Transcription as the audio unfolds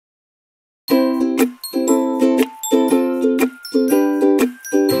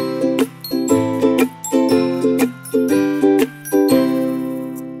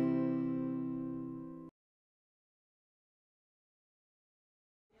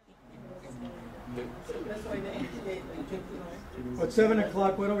That's why they indicate Well, at 7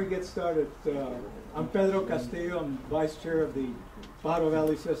 o'clock, why don't we get started? I'm Pedro Castillo. I'm vice chair of the Pajaro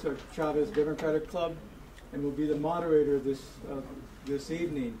Valley Cesar Chavez Democratic Club, and will be the moderator this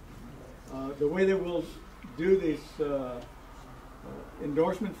evening. The way that we'll do this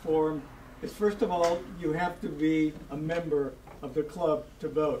endorsement form is, first of all, you have to be a member of the club to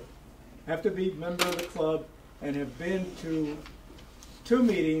vote. Have to be a member of the club and have been to 2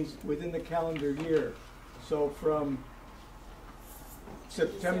 meetings within the calendar year. So from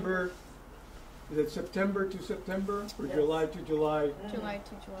September, is it September to September or yes. July to July? July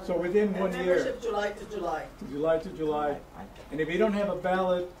to July. So within 1 year. Membership July to July. July to July. And if you don't have a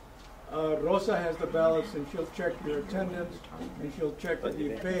ballot, Rosa has the ballots and she'll check your attendance and she'll check that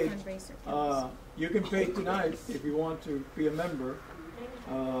you paid. You can pay tonight if you want to be a member.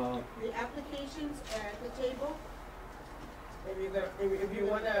 The applications are at the table. If you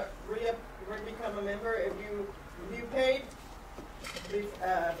want to become a member, if you paid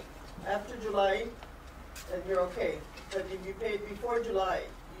after July, then you're okay. But if you paid before July,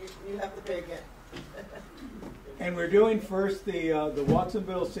 you have to pay again. And we're doing first the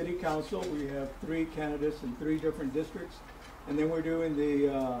Watsonville City Council. We have 3 candidates in 3 different districts, and then we're doing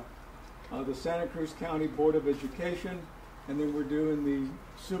the Santa Cruz County Board of Education, and then we're doing the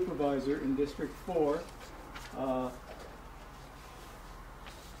supervisor in District 4.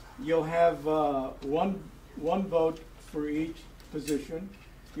 You'll have one vote for each position.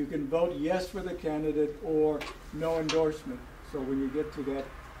 You can vote yes for the candidate or no endorsement. So when you get to that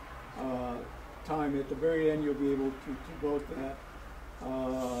time at the very end, you'll be able to vote that.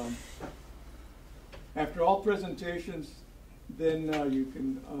 After all presentations, then you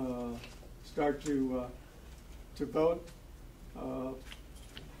can start to vote.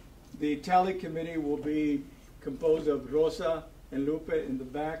 The tally committee will be composed of Rosa and Lupe in the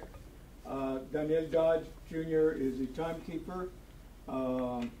back. Daniel Dodge Jr. is the timekeeper.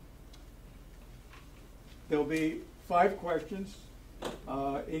 There'll be 5 questions.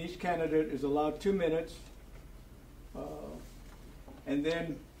 Each candidate is allowed 2 minutes. And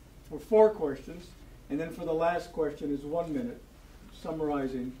then for 4 questions. And then for the last question is 1 minute,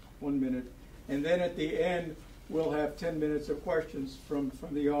 summarizing 1 minute. And then at the end, we'll have 10 minutes of questions from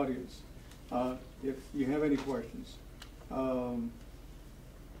the audience, if you have any questions.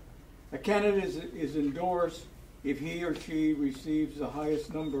 A candidate is endorsed if he or she receives the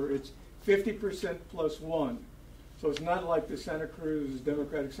highest number. It's 50% plus 1. So it's not like the Santa Cruz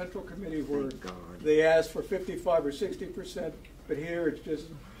Democratic Central Committee where they ask for 55 or 60%, but here it's just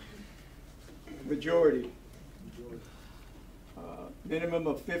majority. Minimum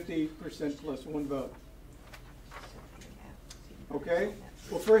of 50% plus 1 vote. Okay?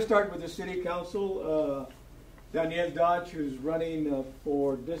 We'll first start with the City Council. Daniel Dodge, who's running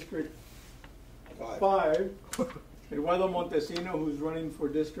for District 5. Eduardo Montesino, who's running for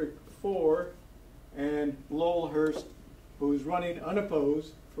District 4. And Lowell Hurst, who's running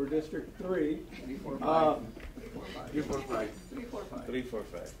unopposed for District 3. 3, 4, 5. 3, 4, 5. 3, 4,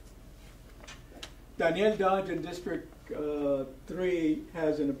 5. Daniel Dodge in District 3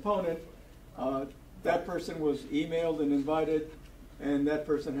 has an opponent. That person was emailed and invited, and that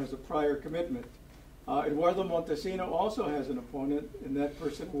person has a prior commitment. Eduardo Montesino also has an opponent, and that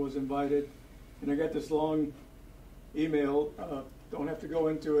person was invited. And I got this long email, don't have to go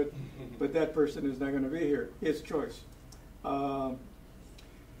into it, but that person is not going to be here. His choice. The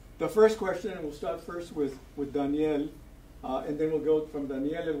first question, and we'll start first with Daniel, and then we'll go from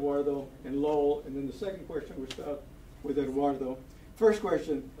Daniel, Eduardo, and Lowell, and then the second question we'll start with Eduardo. First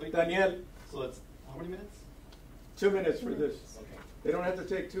question, Daniel. So it's how many minutes? 2 minutes for this. Okay. They don't have to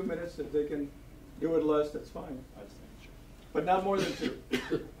take 2 minutes. If they can do it less, that's fine. I just make sure. But not more than 2.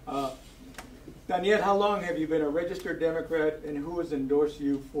 Daniel, how long have you been a registered Democrat, and who has endorsed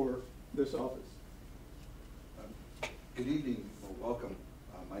you for this office? Good evening. Well, welcome.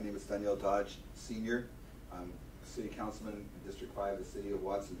 My name is Daniel Dodge, Senior. I'm City Councilman in District 5 of the City of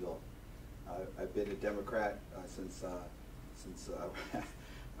Watsonville. I've been a Democrat since I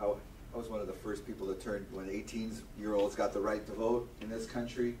was one of the first people to turn, when 18-year-olds got the right to vote in this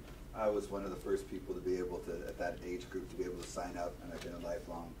country. I was one of the first people to be able to, at that age group, to be able to sign up, and I've been a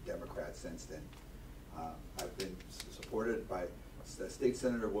lifelong Democrat since then. I've been supported by State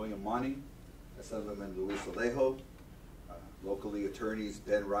Senator William Monning, Assemblyman Luis Alejo, locally attorneys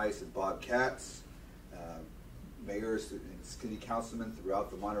Ben Rice and Bob Katz, mayors and city councilmen throughout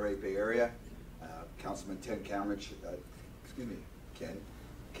the Monterey Bay Area, Councilman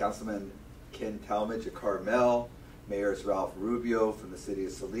Councilman Ken Talmadge of Carmel, Mayors Ralph Rubio from the city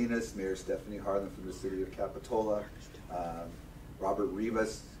of Salinas, Mayor Stephanie Harlan from the city of Capitola, Robert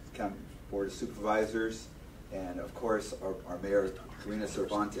Rivas, Board of Supervisors, and of course our Mayor, Karina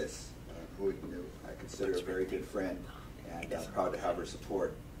Cervantes, who I consider a very good friend, and I'm proud to have her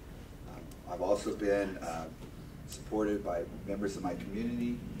support. I've also been supported by members of my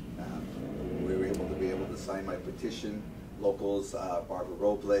community. We were able to sign my petition. Locals, Barbara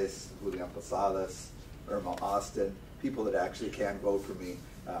Robles, Julian Posadas, Irma Austin, people that actually can vote for me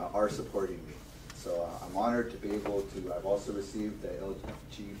are supporting me. So I'm honored to be able to. I've also received the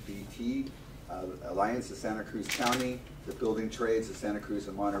LGBT Alliance of Santa Cruz County, the Building Trades of Santa Cruz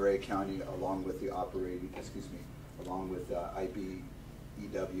and Monterey County, along with the along with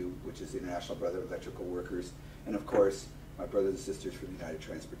IBEW, which is the International Brotherhood of Electrical Workers, and of course my brothers and sisters from the United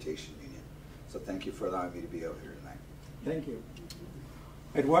Transportation Union. So thank you for allowing me to be out here tonight. Thank you.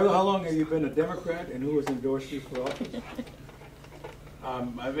 Eduardo, how long have you been a Democrat, and who has endorsed you for office?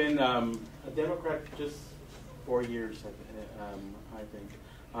 I've been a Democrat just 4 years, I think.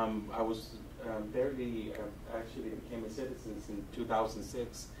 I was barely actually became a citizen in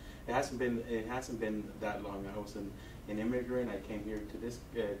 2006. It hasn't been that long. I was an immigrant. I came here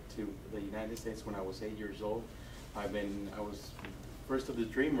to the United States when I was 8 years old. I was first of the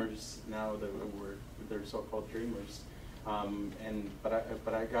dreamers. Now they're so-called dreamers.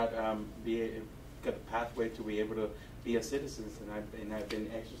 But I got the pathway to be able to be a citizen, and I've been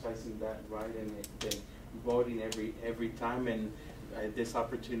exercising that right and been voting every time. And this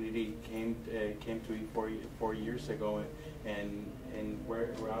opportunity came to me 4 years ago, and where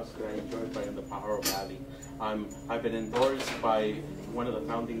else could I enjoy it but in the Pajaro Valley? I've been endorsed by one of the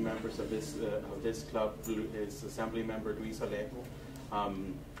founding members of this club, is Assembly Member Luis Alejo,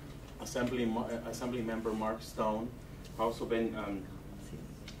 Assembly Member Mark Stone. I've also been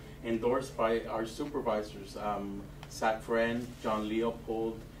endorsed by our supervisors, Zach Friend, John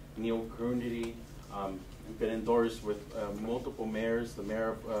Leopold, Neil Grunity. I've been endorsed with multiple mayors, the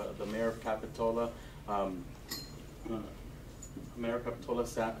mayor of Capitola, Mayor of Capitola,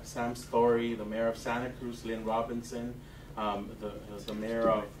 Sam Story, the mayor of Santa Cruz, Lynn Robinson, the mayor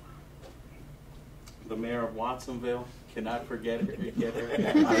of Watsonville. Cannot forget her.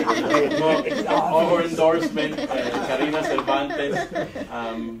 Our endorsement, Karina Cervantes.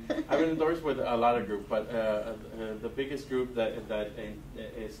 I've been endorsed with a lot of groups, but the biggest group that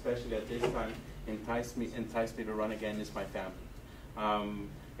especially at this time enticed me to run again is my family.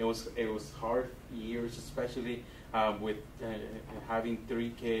 It was hard years, especially with having 3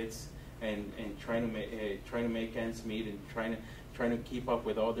 kids and trying to make ends meet and trying to keep up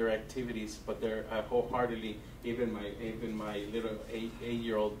with all their activities, but they're wholeheartedly. Even my little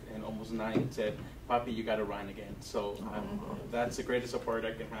 8-year-old and almost 9 said, "Papi, you got to run again." So that's the greatest support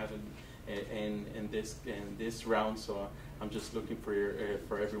I can have in this round. So I'm just looking for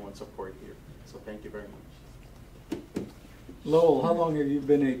everyone's support here. So thank you very much. Lowell, how long have you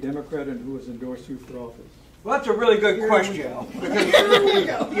been a Democrat, and who has endorsed you for office? Well, that's a really good question.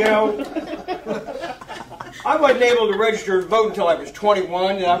 I wasn't able to register to vote until I was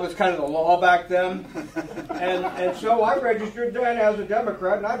 21, and that was kind of the law back then. And so I registered then as a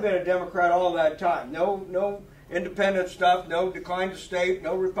Democrat, and I've been a Democrat all that time. No independent stuff, no decline to state,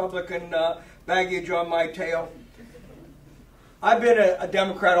 no Republican baggage on my tail. I've been a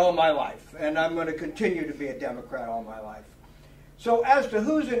Democrat all my life, and I'm going to continue to be a Democrat all my life. So as to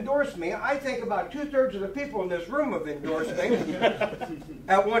who's endorsed me, I think about 2/3 of the people in this room have endorsed me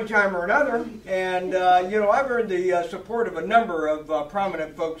at one time or another. And, I've earned the support of a number of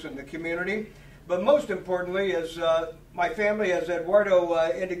prominent folks in the community. But most importantly is my family, as Eduardo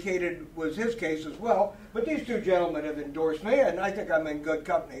indicated was his case as well. But these 2 gentlemen have endorsed me, and I think I'm in good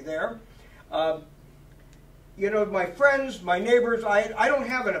company there. My friends, my neighbors, I don't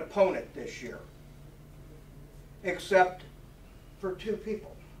have an opponent this year, except for 2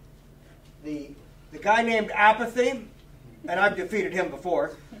 people. The guy named Apathy, and I've defeated him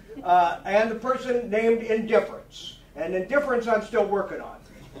before, and the person named Indifference. And Indifference I'm still working on.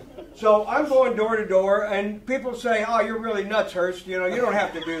 So I'm going door to door, and people say, "Oh, you're really nuts, Hurst. You don't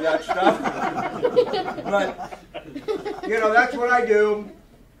have to do that stuff." But, that's what I do.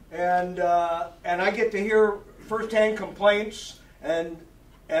 And I get to hear firsthand complaints, and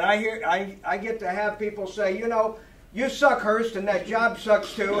I get to have people say, "You suck, Hurst, and that job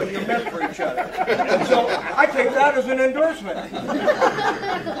sucks too, and you're meant for each other." And so I take that as an endorsement.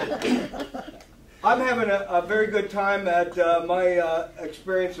 I'm having a very good time at my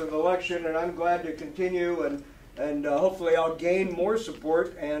experience of election, and I'm glad to continue, and hopefully I'll gain more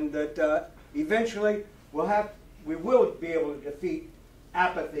support, and that eventually we will be able to defeat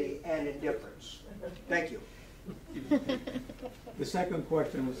apathy and indifference. Thank you. The second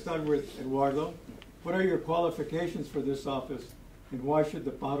question, we'll start with Eduardo. What are your qualifications for this office, And why should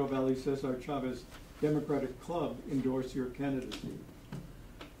the Pajaro Valley Cesar Chavez Democratic Club endorse your candidacy?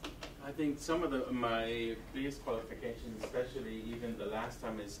 I think some of my biggest qualifications, especially even the last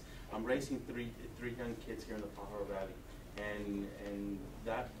time, is I'm raising three young kids here in the Pajaro Valley, and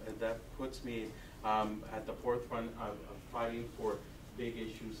that puts me at the forefront of fighting for big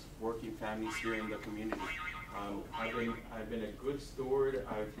issues, working families here in the community. I've been a good steward.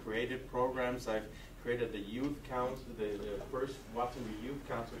 I've created programs. I've created the youth council, the first Watsonville Youth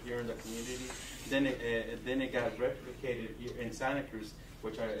Council here in the community. Then it got replicated here in Santa Cruz,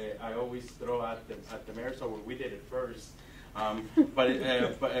 which I always throw at the mayor's over. We did it first, but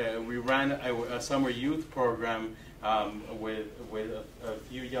we ran a summer youth program with a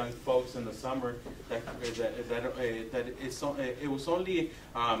few young folks in the summer. It was only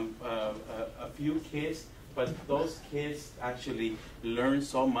a few kids. But those kids actually learn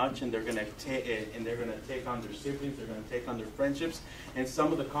so much, and they're gonna take on their siblings. They're gonna take on their friendships. And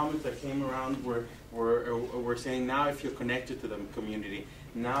some of the comments that came around were saying, now if you're connected to the community,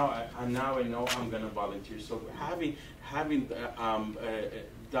 now I know I'm gonna volunteer. So having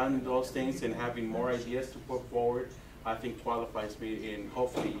done those things and having more ideas to put forward, I think qualifies me. And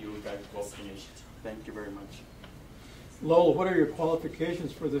hopefully you guys vote for me. Thank you very much. Lowell, what are your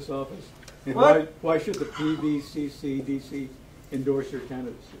qualifications for this office? And why should the PVCC-DC endorse your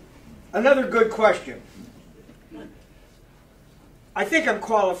candidacy? Another good question. I think I'm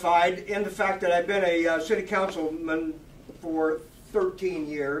qualified in the fact that I've been a city councilman for 13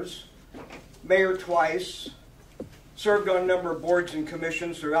 years, mayor twice, served on a number of boards and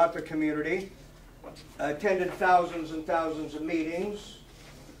commissions throughout the community, attended thousands and thousands of meetings,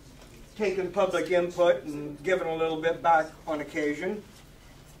 taken public input and given a little bit back on occasion.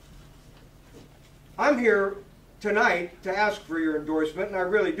 I'm here tonight to ask for your endorsement, and I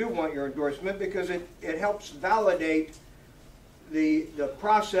really do want your endorsement because it helps validate the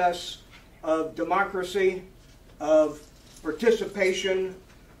process of democracy, of participation,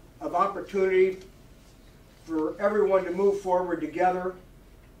 of opportunity for everyone to move forward together.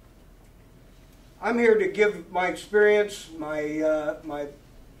 I'm here to give my experience,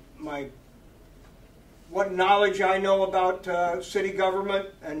 what knowledge I know about city government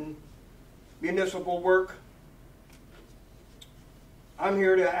and municipal work. I'm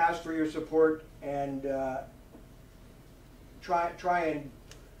here to ask for your support and try and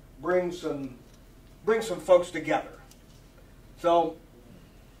bring some folks together. So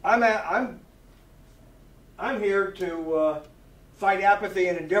I'm here to fight apathy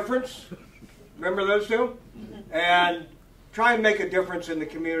and indifference. Remember those two? And try and make a difference in the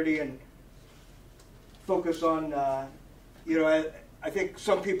community and focus on I think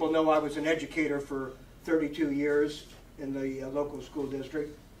some people know I was an educator for 32 years in the local school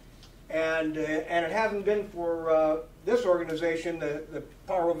district, and it hasn't been for this organization, the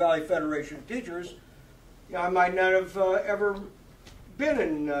Pajaro Valley Federation of Teachers. I might not have ever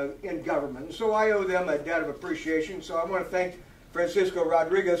been in government, so I owe them a debt of appreciation. So I want to thank Francisco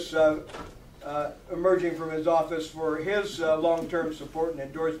Rodriguez, emerging from his office, for his long-term support and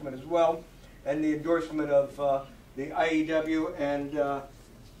endorsement as well, and the endorsement of the IEW and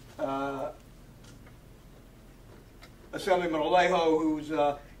Assemblyman Alejo, who's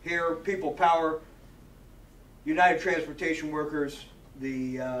here, People Power, United Transportation Workers,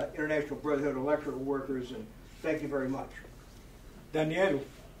 the International Brotherhood of Electrical Workers, and thank you very much. Daniel,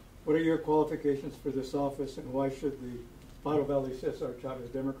 what are your qualifications for this office, and why should the Pajaro Valley Cesar Chavez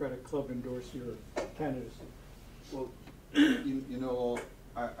Democratic Club endorse your candidacy? Well, you know,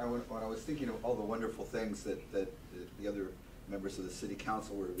 when I was thinking of all the wonderful things that the other members of the city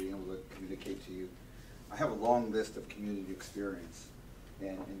council were being able to communicate to you, I have a long list of community experience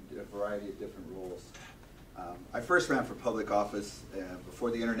and in a variety of different roles. I first ran for public office before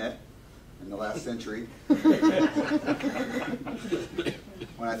the internet in the last century,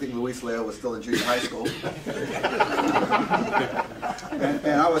 when I think Luis Leo was still in junior high school.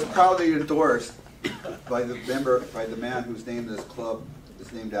 and I was proudly endorsed by the man whose name this club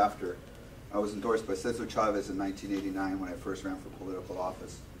is named after. I was endorsed by Cesar Chavez in 1989 when I first ran for political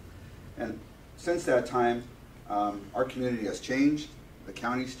office. And since that time, our community has changed, the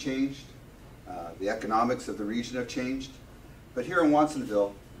county's changed, the economics of the region have changed, but here in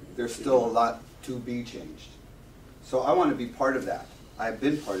Watsonville, there's still a lot to be changed. So I want to be part of that. I've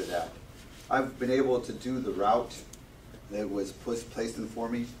been part of that. I've been able to do the route that was placed in for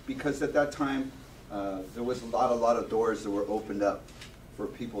me because at that time, there was a lot of doors that were opened up for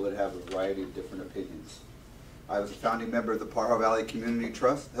people that have a variety of different opinions. I was a founding member of the Pajaro Valley Community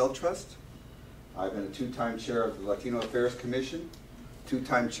Health Trust. I've been a two-time chair of the Latino Affairs Commission,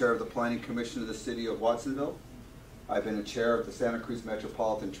 two-time chair of the Planning Commission of the City of Watsonville. I've been a chair of the Santa Cruz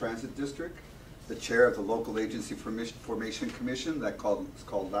Metropolitan Transit District, the chair of the Local Agency Formation Commission it's called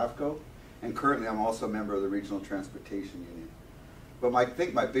LAFCO, and currently I'm also a member of the Regional Transportation Union. But I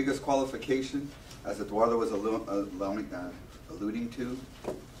think my biggest qualification, as Eduardo was alluding to,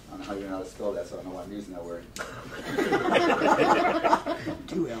 I don't know how you know how to spell that, so I don't know why I'm using that word.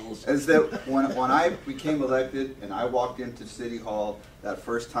 2 L's. Is that when I became elected and I walked into City Hall that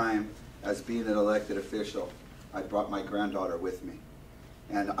first time as being an elected official, I brought my granddaughter with me.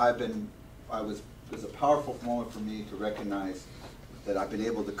 And it was a powerful moment for me to recognize that I've been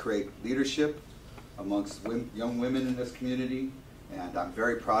able to create leadership amongst young women in this community, and I'm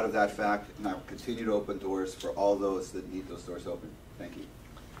very proud of that fact, and I will continue to open doors for all those that need those doors open. Thank you.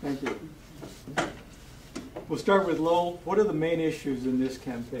 Thank you. We'll start with Lowell. What are the main issues in this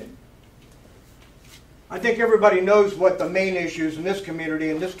campaign? I think everybody knows what the main issues in this community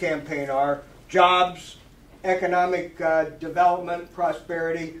and this campaign are: jobs, economic development,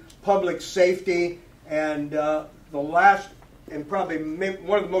 prosperity, public safety, and the last and probably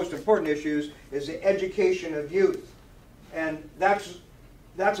one of the most important issues is the education of youth. And that's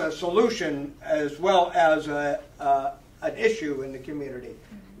a solution as well as an issue in the community.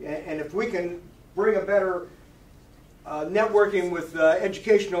 And if we can bring a better networking with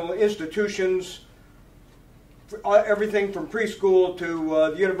educational institutions, everything from preschool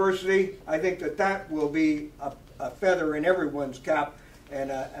to the university, I think that will be a feather in everyone's cap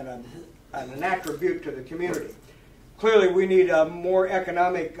and an attribute to the community. Clearly, we need more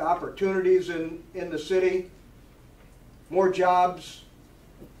economic opportunities in the city, more jobs,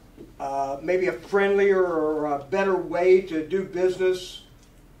 maybe a friendlier or a better way to do business.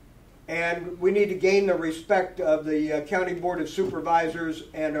 And we need to gain the respect of the County Board of Supervisors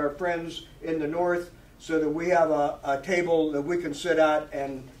and our friends in the north so that we have a table that we can sit at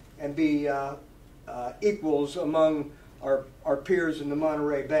and be equals among our peers in the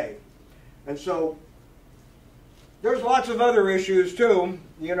Monterey Bay. And so there's lots of other issues too.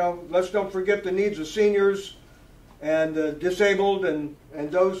 You know, let's don't forget the needs of seniors and the disabled and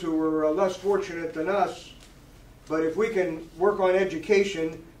those who are less fortunate than us. But if we can work on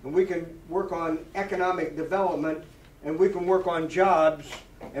education, and we can work on economic development, and we can work on jobs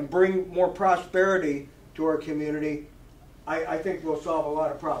and bring more prosperity to our community, I think we'll solve a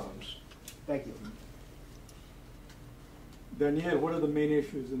lot of problems. Thank you. Danielle, what are the main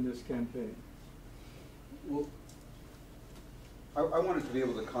issues in this campaign? Well, I wanted to be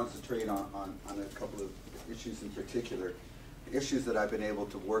able to concentrate on a couple of issues in particular, issues that I've been able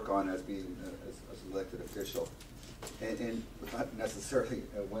to work on as being as an elected official. And not necessarily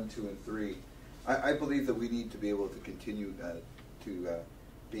 1, 2, and 3. I believe that we need to be able to continue to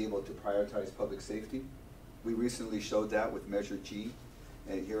be able to prioritize public safety. We recently showed that with Measure G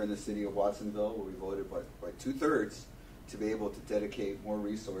here in the city of Watsonville, where we voted by 2/3 to be able to dedicate more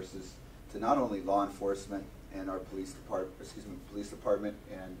resources to not only law enforcement and our police department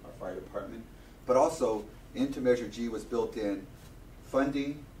and our fire department, but also into Measure G was built in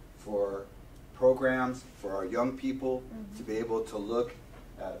funding for programs for our young people to be able to look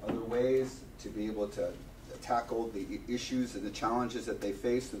at other ways, to be able to tackle the issues and the challenges that they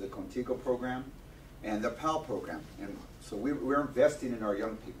face through the Contigo program and the PAL program. And so we're investing in our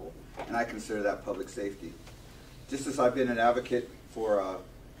young people, and I consider that public safety. Just as I've been an advocate for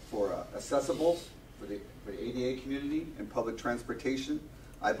accessibles for the ADA community and public transportation,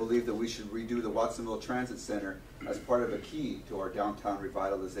 I believe that we should redo the Watsonville Transit Center as part of a key to our downtown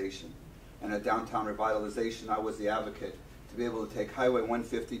revitalization. And at downtown revitalization, I was the advocate to be able to take Highway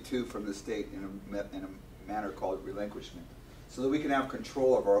 152 from the state in a manner called relinquishment, so that we can have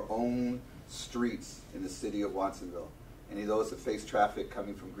control of our own streets in the city of Watsonville. Any of those that face traffic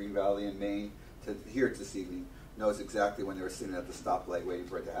coming from Green Valley and Maine to here this evening knows exactly when they were sitting at the stoplight waiting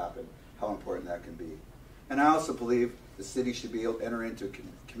for it to happen, how important that can be. And I also believe the city should be able to enter into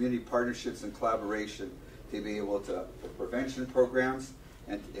community partnerships and collaboration to be able to, for prevention programs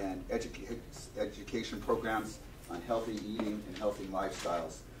and education programs on healthy eating and healthy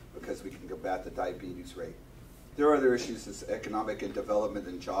lifestyles, because we can combat the diabetes rate. There are other issues as economic and development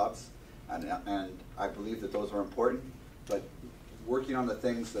and jobs, and I believe that those are important, but working on the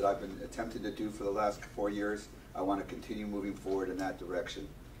things that I've been attempting to do for the last 4 years, I want to continue moving forward in that direction.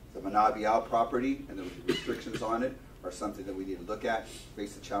 The Manabiao property and the restrictions on it are something that we need to look at,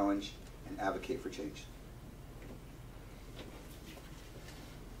 face the challenge, and advocate for change.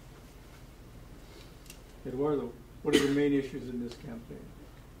 Eduardo, what are the main issues in this campaign?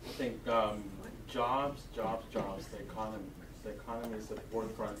 I think jobs, the economy. The economy is at the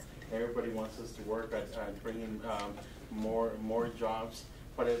forefront. Everybody wants us to work at bringing more jobs.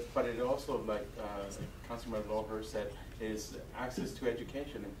 but it also, like Councilman Loher said, is access to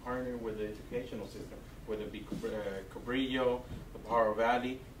education and partnering with the educational system, whether it be Cabrillo, the Pajaro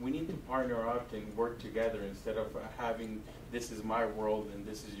Valley. We need to partner up and work together instead of having this is my world and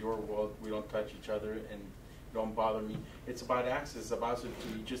this is your world. We don't touch each other and don't bother me. It's about access, it's about to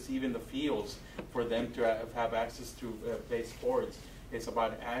just even the fields for them to have access to play sports. It's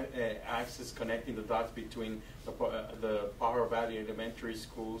about access, connecting the dots between the Pajaro Valley elementary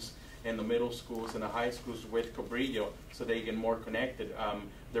schools and the middle schools and the high schools with Cabrillo, so they get more connected.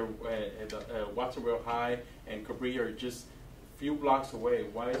 Watsonville High and Cabrillo are just a few blocks away.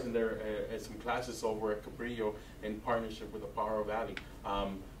 Why isn't there some classes over at Cabrillo in partnership with the Pajaro Valley?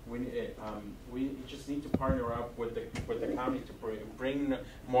 We just need to partner up with the county to bring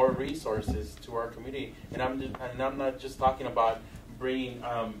more resources to our community. And I'm not just talking about bringing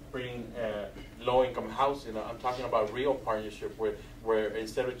low-income housing. I'm talking about real partnership where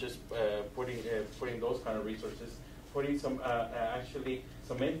instead of just putting those kind of resources, putting some actually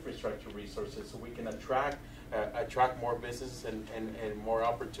some infrastructure resources so we can attract more business and more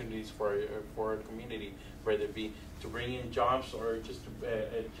opportunities for our community, whether it be to bring in jobs or just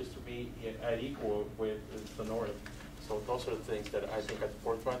to be at equal with the north. So those are the things that I think at the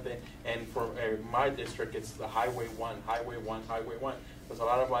forefront. And for my district, it's the Highway 1. Because a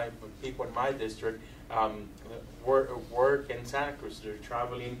lot of my people in my district work in Santa Cruz. They're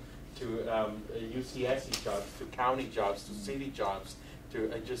traveling to UCSC jobs, to county jobs, to city jobs,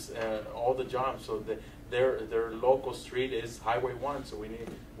 to just all the jobs. So their local street is Highway 1. So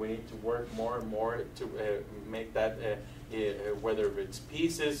we need to work more and more to make that whether it's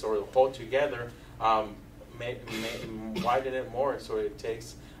pieces or whole together. Widen it more so it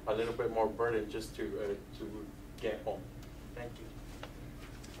takes a little bit more burden just to get home. Thank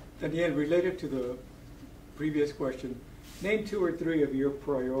you. Daniel, related to the previous question, name 2 or 3 of your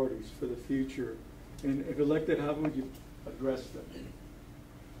priorities for the future, and if elected, how would you address them?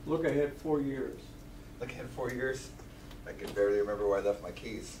 Look ahead 4 years. Look ahead 4 years? I can barely remember where I left my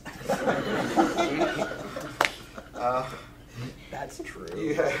keys. That's true.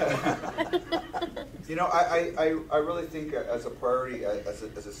 Yeah. You know, I really think as a priority, as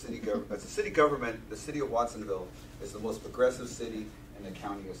a city government, the city of Watsonville is the most progressive city in the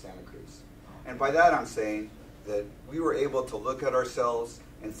county of Santa Cruz. And by that I'm saying that we were able to look at ourselves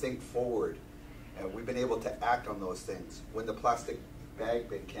and think forward. And we've been able to act on those things. When the plastic bag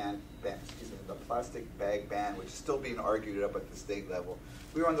ban, which is still being argued up at the state level,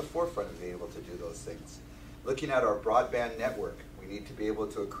 we were on the forefront of being able to do those things. Looking at our broadband network, we need to be able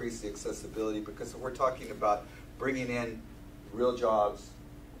to increase the accessibility, because we're talking about bringing in real jobs,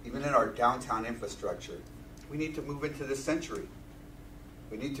 even in our downtown infrastructure. We need to move into this century.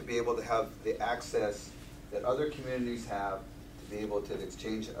 We need to be able to have the access that other communities have to be able to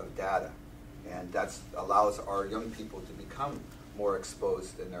exchange of data. And that allows our young people to become more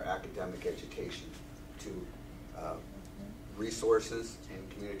exposed in their academic education to resources and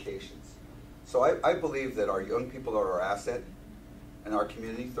communications. So I believe that our young people are our asset in our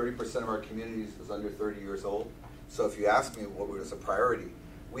community. 30% of our community is under 30 years old. So if you ask me what was a priority,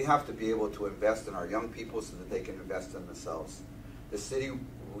 we have to be able to invest in our young people so that they can invest in themselves. The city,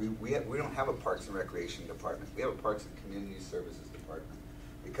 we don't have a Parks and Recreation department. We have a Parks and Community Services department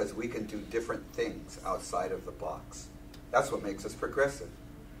because we can do different things outside of the box. That's what makes us progressive.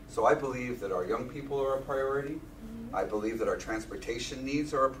 So I believe that our young people are a priority. I believe that our transportation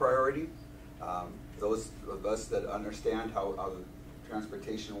needs are a priority. Those of us that understand how the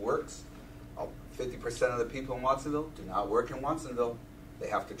transportation works, 50% of the people in Watsonville do not work in Watsonville. They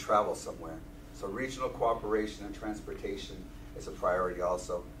have to travel somewhere. So regional cooperation and transportation is a priority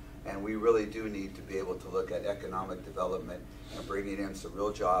also. And we really do need to be able to look at economic development and bringing in some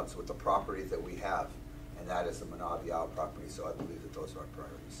real jobs with the property that we have. And that is the Manabiao property. So I believe that those are our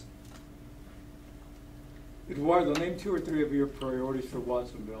priorities. Eduardo, name 2 or 3 of your priorities for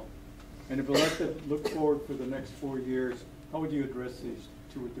Watsonville. And if elected, look forward for the next 4 years, how would you address these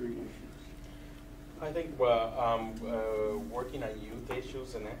 2 or 3 issues? I think working on youth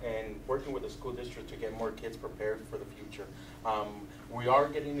issues and working with the school district to get more kids prepared for the future. We are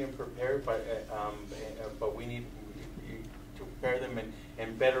getting them prepared, but we need to prepare them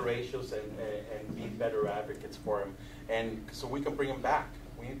in better ratios and be better advocates for them. And so we can bring them back.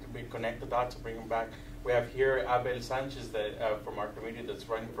 We need to connect the dots to bring them back. We have here Abel Sanchez that, from our community that's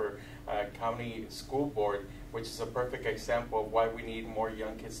running for county school board, which is a perfect example of why we need more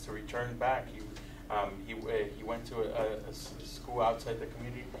young kids to return back. He went to a school outside the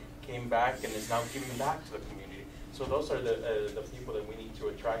community, came back, and is now giving back to the community. So those are the people that we need to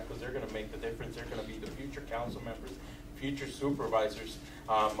attract, because they're going to make the difference. They're going to be the future council members, future supervisors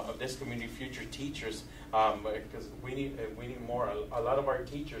of this community, future teachers, because we need more. A lot of our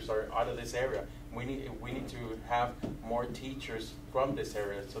teachers are out of this area. We need to have more teachers from this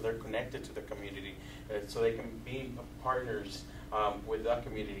area so they're connected to the community, so they can be partners with the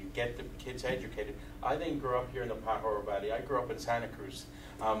community, get the kids educated. I didn't grow up here in the Pajaro Valley. I grew up in Santa Cruz,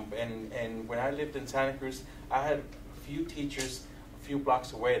 and when I lived in Santa Cruz, I had a few teachers a few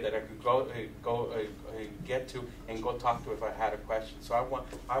blocks away that I could get to and go talk to if I had a question. So I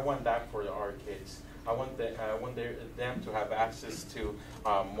want that for our kids. I want them to have access to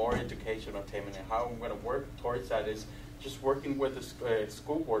more educational attainment. And how I'm going to work towards that is just working with the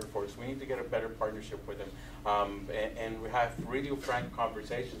school board force. We need to get a better partnership with them, and we have really frank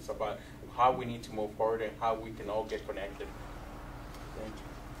conversations about how we need to move forward and how we can all get connected. Thank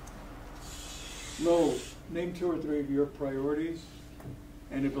you. Lowell, name 2 or 3 of your priorities,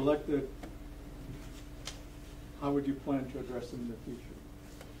 and if elected, how would you plan to address them in the future?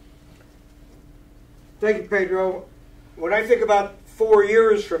 Thank you, Pedro. When I think about 4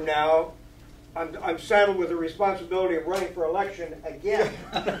 years from now, I'm saddled with the responsibility of running for election again.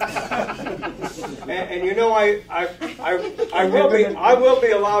 and you know, I will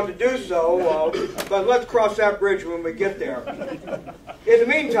be allowed to do so, but let's cross that bridge when we get there. In the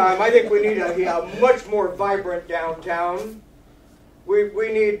meantime, I think we need a much more vibrant downtown. We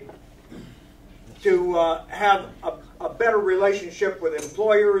need to have a better relationship with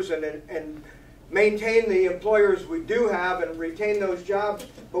employers and maintain the employers we do have and retain those jobs,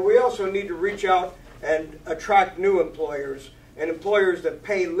 but we also need to reach out and attract new employers, and employers that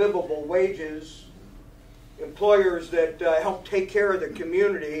pay livable wages, employers that help take care of the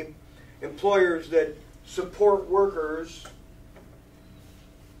community, employers that support workers.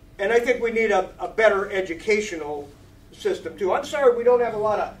 And I think we need a better educational system too. I'm sorry we don't have a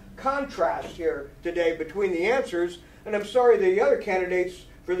lot of contrast here today between the answers, and I'm sorry the other candidates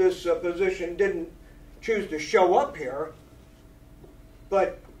for this position didn't choose to show up here.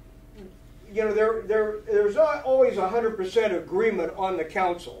 But you know, there's not always 100% agreement on the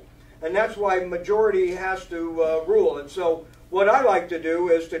council, and that's why majority has to rule. And so what I like to do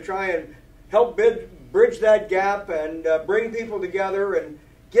is to try and help bridge that gap and bring people together and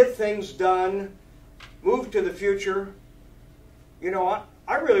get things done, move to the future. You know,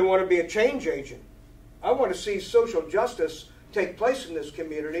 I really want to be a change agent. I want to see social justice take place in this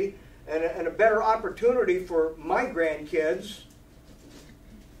community, and a better opportunity for my grandkids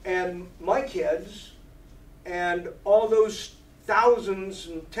and my kids and all those thousands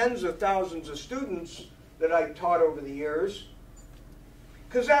and tens of thousands of students that I've taught over the years,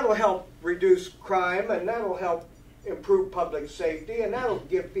 because that'll help reduce crime, and that'll help improve public safety, and that'll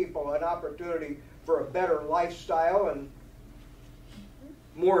give people an opportunity for a better lifestyle and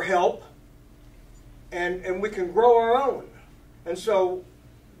more help, and we can grow our own. And so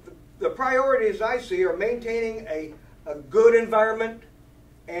the priorities I see are maintaining a good environment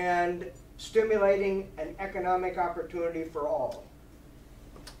and stimulating an economic opportunity for all.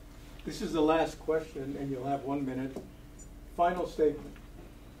 This is the last question, and you'll have 1 minute. Final statement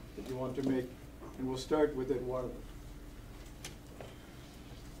that you want to make, and we'll start with Eduardo.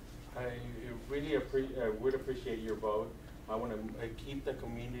 I really would appreciate your vote. I want to keep the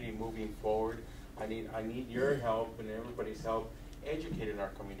community moving forward. I need your help and everybody's help educating our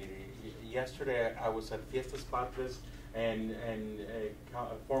community. Yesterday I was at Fiestas Patrias, and a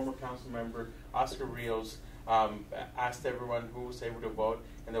former council member, Oscar Rios, asked everyone who was able to vote,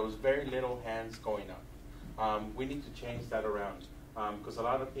 and there was very little hands going up. We need to change that around, because a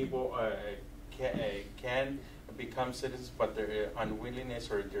lot of people can become citizens, but their unwillingness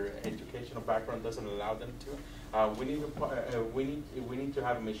or their educational background doesn't allow them to. We need to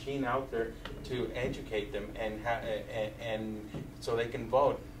have a machine out there to educate them and so they can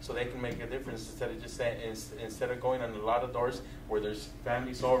vote, so they can make a difference instead of going on a lot of doors where there's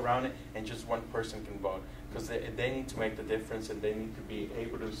families all around it and just one person can vote, because they need to make the difference, and they need to be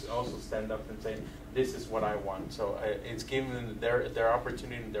able to also stand up and say, this is what I want. So it's giving them their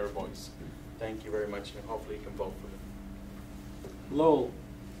opportunity and their voice. Thank you very much, and hopefully you can vote for them. Lowell,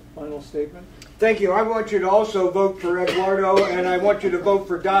 final statement? Thank you. I want you to also vote for Eduardo, and I want you to vote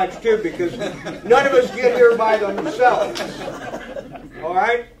for Dodge too, because none of us get here by themselves. All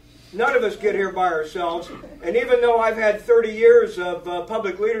right? None of us get here by ourselves. And even though I've had 30 years of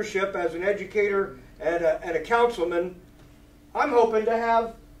public leadership as an educator and a councilman, I'm hoping to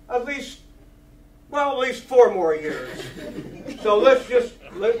have at least 4 more years. So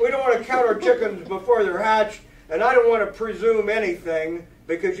we don't want to count our chickens before they're hatched, and I don't want to presume anything,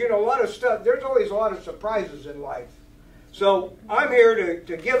 because, you know, a lot of stuff, there's always a lot of surprises in life. So I'm here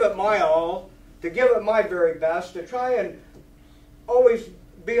to give it my all, to give it my very best, to try and always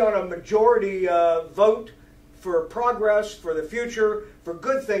be on a majority vote for progress, for the future, for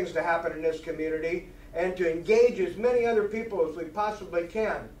good things to happen in this community, and to engage as many other people as we possibly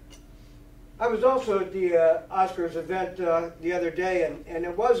can. I was also at the Oscars event the other day, and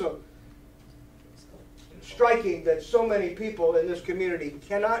it was striking that so many people in this community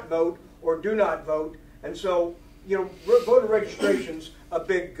cannot vote or do not vote, and so, you know, voter registration's a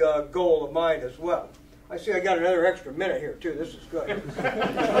big goal of mine as well. I see I got another extra minute here too. This is good.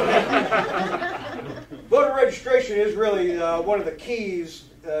 Voter registration is really one of the keys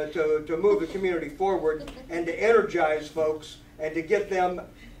to move the community forward and to energize folks and to get them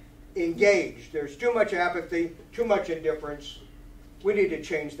engaged. There's too much apathy, too much indifference. We need to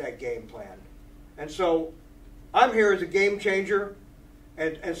change that game plan. And so I'm here as a game changer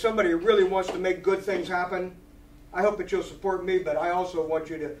and somebody who really wants to make good things happen. I hope that you'll support me, but I also want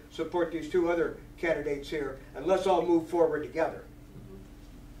you to support these two other candidates here, and let's all move forward together.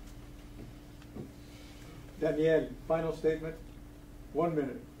 Danielle, final statement. 1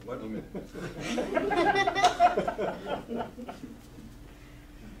 minute. 1 minute.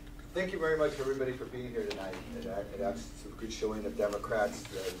 Thank you very much, everybody, for being here tonight. It's a good showing of Democrats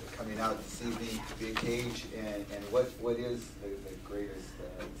coming out this evening to be engaged and what is the greatest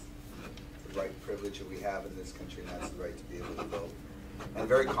the right privilege that we have in this country, and that's the right to be able to vote. And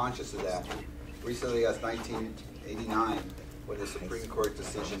very conscious of that. Recently, as 1989, when the Supreme Court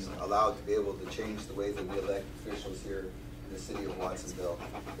decision allowed to be able to change the way that we elect officials here in the city of Watsonville,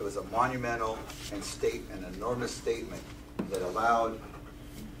 it was a monumental and an enormous statement that allowed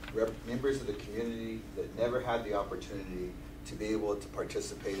members of the community that never had the opportunity to be able to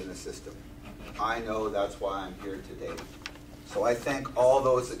participate in the system. I know that's why I'm here today. So I thank all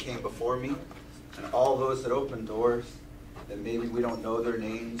those that came before me and all those that opened doors that maybe we don't know their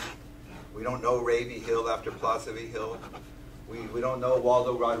names. We don't know Ray V. Hill after Plaza V. Hill. We don't know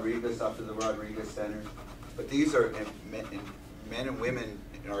Waldo Rodriguez after the Rodriguez Center. But these are men and women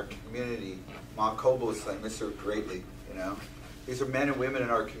in our community. Ma Kobos, I miss her greatly, you know. These are men and women in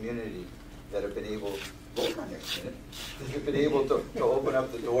our community that have been able to open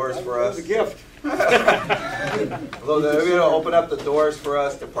up the doors for us. That's a gift. Although they're going to open up the doors for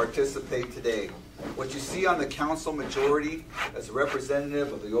us to participate today. What you see on the council majority is a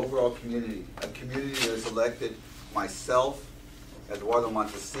representative of the overall community, a community that has elected myself, Eduardo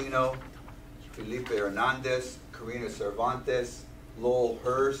Montesino, Felipe Hernandez, Karina Cervantes, Lowell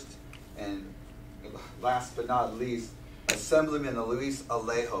Hurst, and last but not least, Assemblyman Luis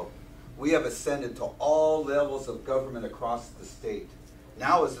Alejo. We have ascended to all levels of government across the state.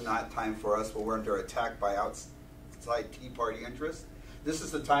 Now is not time for us when we're under attack by outside Tea Party interests. This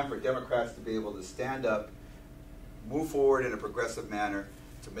is the time for Democrats to be able to stand up, move forward in a progressive manner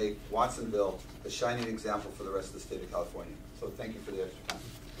to make Watsonville a shining example for the rest of the state of California. So thank you for the extra time.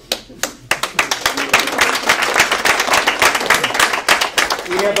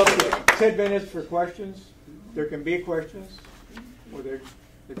 We have up to 10 minutes for questions. There can be questions, or if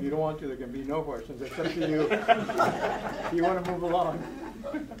you don't want to, there can be no questions. It's up to you. If you want to move along.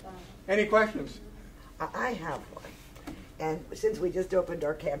 Any questions? I have one. And since we just opened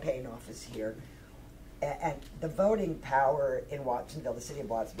our campaign office here, and the voting power in Watsonville, the city of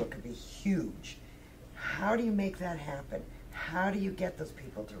Watsonville, could be huge. How do you make that happen? How do you get those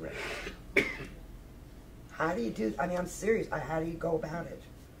people to register? How do you do, I mean, I'm serious, how do you go about it?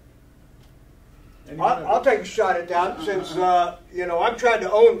 I'll take a shot at that since, you know, I'm trying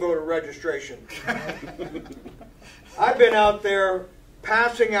to own voter registration. I've been out there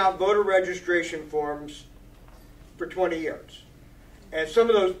passing out voter registration forms for 20 years. And some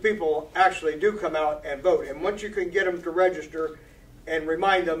of those people actually do come out and vote. And once you can get them to register and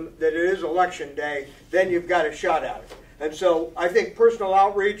remind them that it is election day, then you've got a shot at it. And so I think personal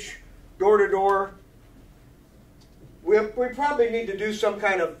outreach, door to door, we probably need to do some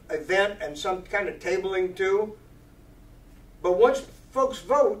kind of event and some kind of tabling too. But once folks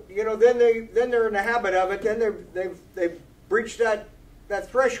vote, you know, then they're in the habit of it. Then they've breached that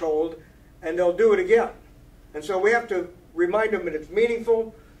threshold, and they'll do it again. And so we have to remind them that it's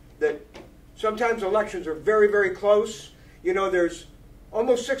meaningful. That sometimes elections are very, very close. You know, there's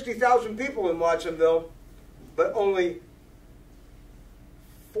almost 60,000 people in Watsonville, but only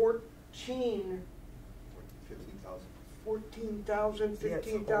 15,000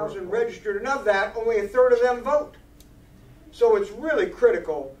 registered, and of that, only a third of them vote. So it's really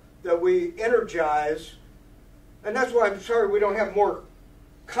critical that we energize, and that's why I'm sorry we don't have more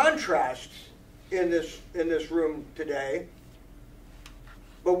contrasts in this room today.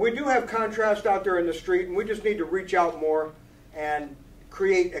 But we do have contrast out there in the street, and we just need to reach out more and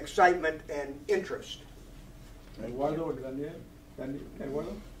create excitement and interest. Eduardo, Daniel,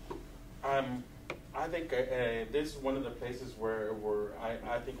 Eduardo? I think this is one of the places where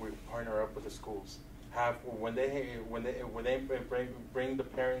I think we partner up with the schools. When they bring the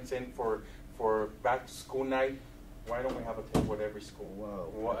parents in for back to school night, why don't we have a table at every school?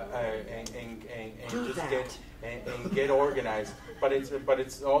 Whoa. And get organized. But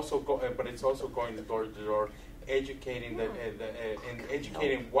it's also going door to door, educating and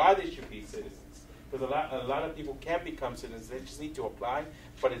educating why they should be citizens. Because a lot of people can become citizens. They just need to apply.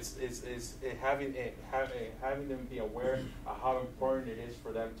 But it's having them be aware of how important it is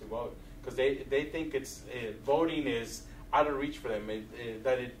for them to vote. Because they think voting is out of reach for them.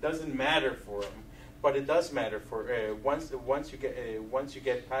 That it doesn't matter for them. But it does matter for once you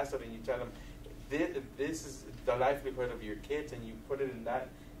get past it and you tell them this is the livelihood of your kids, and you put it in that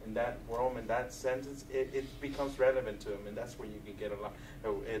realm, in that sentence, it becomes relevant to them, and that's where you can get a lot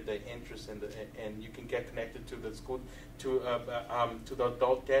the interest and you can get connected to the school to the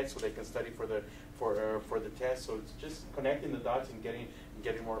adult test, so they can study for the test. So it's just connecting the dots and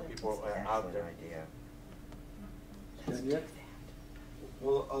getting more people out there. Daniel?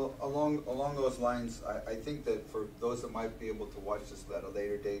 Well, along those lines, I think that for those that might be able to watch this at a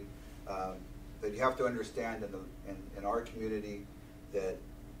later date, that you have to understand in our community that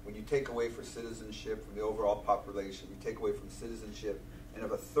when you take away from citizenship from the overall population, you take away from citizenship, and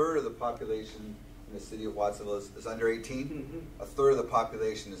if a third of the population in the city of Watsonville is under 18, a third of the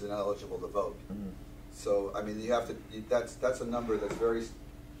population is ineligible to vote. So I mean, you have to. That's a number that's very,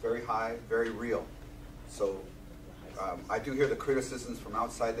 very high, very real. So. I do hear the criticisms from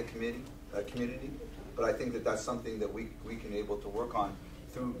outside the community, but I think that that's something that we can able to work on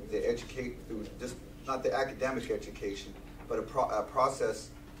through through just not the academic education, but a process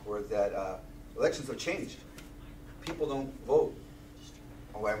where that elections have changed. People don't vote.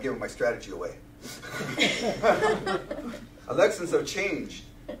 Oh, I'm giving my strategy away. Elections have changed.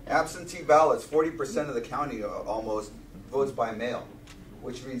 Absentee ballots, 40% of the county almost votes by mail,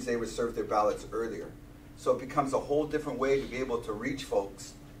 which means they would serve their ballots earlier. So it becomes a whole different way to be able to reach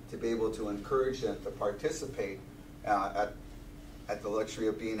folks, to be able to encourage them to participate at the luxury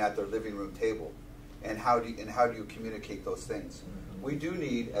of being at their living room table. And how do you communicate those things? We do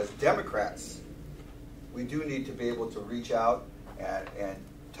need, as Democrats, we do need to be able to reach out and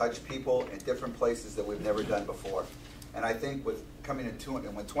touch people in different places that we've never done before. And I think with coming into it,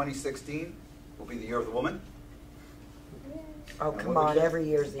 and when 2016 will be the year of the woman. Oh, come on, every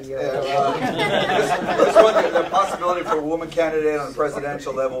year's the year. This one, the possibility for a woman candidate on the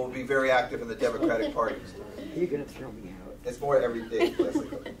presidential level will be very active in the Democratic Party. You're going to throw me out. It's more every day,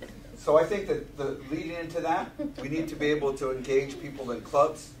 basically. So I think that leading into that, we need to be able to engage people in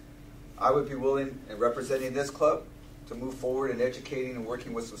clubs. I would be willing, in representing this club, to move forward in educating and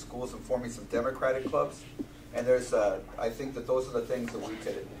working with some schools and forming some Democratic clubs. And there's, I think that those are the things that we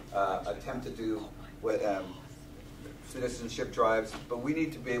could attempt to do with citizenship drives, but we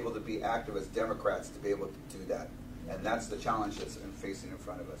need to be able to be active as Democrats to be able to do that. And that's the challenge that's facing in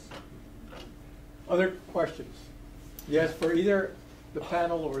front of us. Other questions? Yes, for either the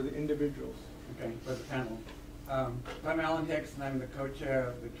panel or the individuals. Okay, for the panel. I'm Alan Hicks, and I'm the co-chair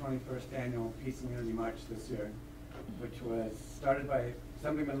of the 21st Annual Peace and Unity March this year, which was started by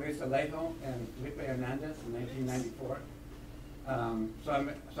Assemblyman Luis Alejo and Felipe Hernandez in 1994.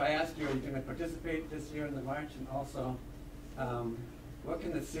 So I asked you, are you going to participate this year in the march? And also, what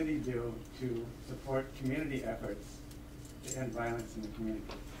can the city do to support community efforts to end violence in the community?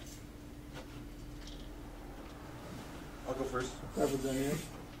 I'll go first. Daniel.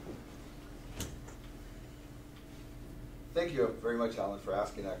 Thank you very much, Alan, for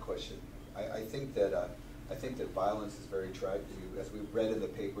asking that question. I think that violence is very tragic. As we've read in the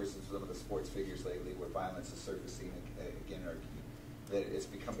papers and some of the sports figures lately, where violence is surfacing again in our community, that it's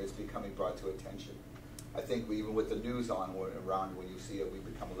becoming brought to attention. I think even with the news around, when you see it, we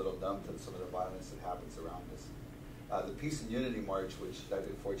become a little numb to some of the violence that happens around us. The Peace and Unity March, which I've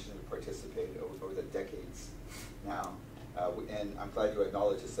been fortunate to participate over the decades now, and I'm glad you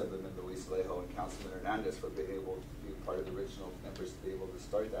acknowledge Assemblyman Luis Alejo and Councilman Hernandez for being able to be part of the original members to be able to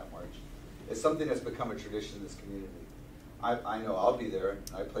start that march. It's something that's become a tradition in this community. I know I'll be there, and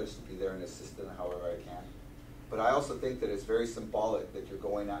I pledge to be there and assist in however I can. But I also think that it's very symbolic that you're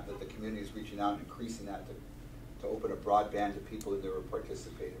going out, that the community is reaching out and increasing that to open a broad band to people that never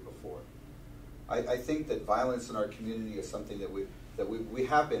participated before. I think that violence in our community is something that we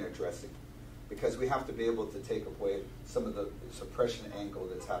have been addressing, because we have to be able to take away some of the suppression angle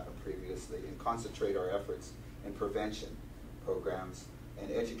that's happened previously and concentrate our efforts in prevention programs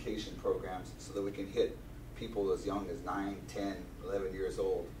and education programs so that we can hit people as young as 9, 10, 11 years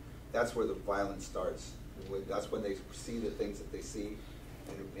old. That's where the violence starts. That's when they see the things that they see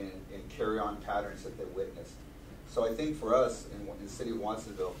and carry on patterns that they witnessed. So I think for us in the city of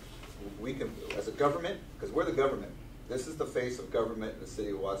Watsonville, we can, as a government, because we're the government, this is the face of government in the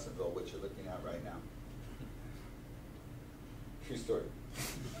city of Watsonville, which you're looking at right now. True story.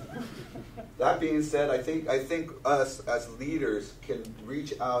 That being said, I think us as leaders can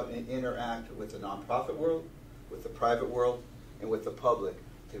reach out and interact with the nonprofit world, with the private world, and with the public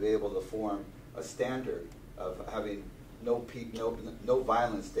to be able to form a standard of having no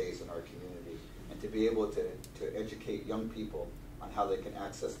violence days in our community, and to be able to educate young people on how they can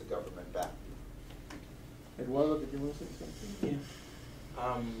access the government back. Eduardo, did you want to say something?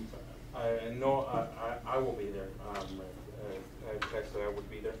 Yeah. I will be there. Actually, I would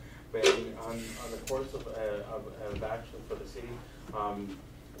be there. But on the course of action for the city,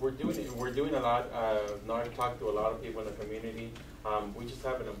 we're doing a lot. Now I've talked to a lot of people in the community. We just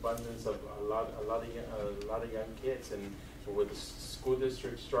have an abundance of a lot of young kids, and with the school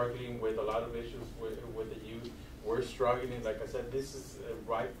district struggling with a lot of issues with the youth. We're struggling. Like I said, this is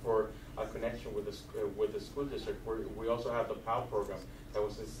ripe for a connection with the school district. We also have the PAL program that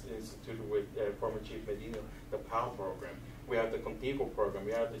was instituted with former Chief Medina, the PAL program. We have the Contigo program.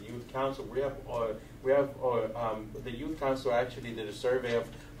 We have the Youth Council. We have the Youth Council actually did a survey of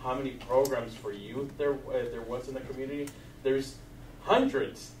how many programs for youth there was in the community. There's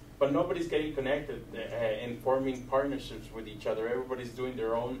hundreds, but nobody's getting connected and forming partnerships with each other. Everybody's doing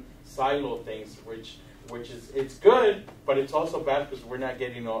their own silo things, which is, it's good, but it's also bad because we're not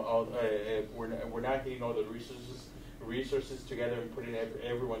getting we're not getting all the resources together and putting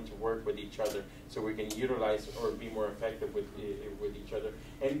everyone to work with each other so we can utilize or be more effective with each other.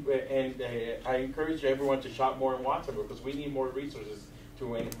 And I encourage everyone to shop more in Watsonville because we need more resources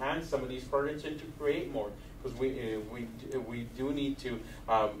to enhance some of these programs and to create more, because we do need to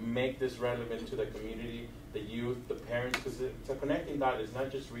make this relevant to the community, the youth, the parents, because it's a connecting dot. It's not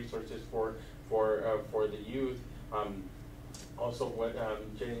just resources for the youth. Also, what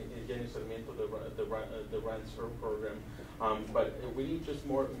Jenny Sarmiento, the runs her program, but we need just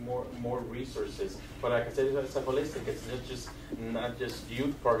more resources. But like I said, it's a holistic. It's not just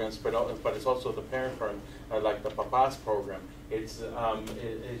youth programs, but it's also the parent program, like the Papas program. It's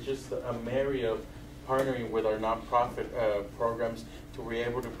just a marriage of partnering with our nonprofit programs to be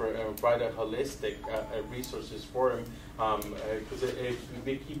able to provide a holistic resources for them, because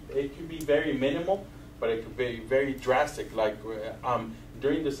it could be very minimal, but it could be very drastic. Like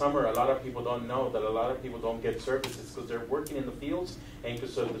during the summer, a lot of people don't know that a lot of people don't get services because they're working in the fields, and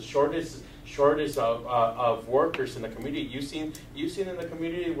because of the shortage of workers in the community. You've seen in the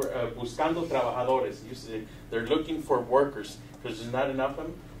community buscando trabajadores. They're looking for workers because there's not enough of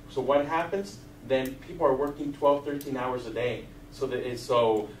them. So what happens? Then people are working 12, 13 hours a day.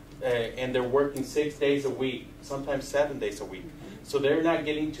 And they're working 6 days a week, sometimes 7 days a week. So they're not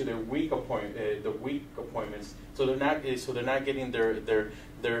getting to their week appointments. So they're not getting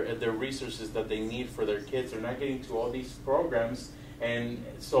their resources that they need for their kids. They're not getting to all these programs, and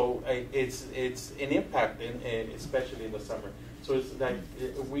so it's an impact, especially in the summer. So it's like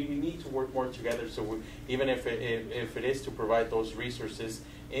we need to work more together. So even if it is to provide those resources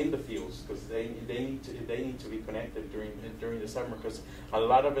in the fields, because they need to be connected during the summer, because a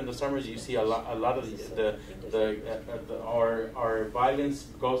lot of in the summers you see a lot of our violence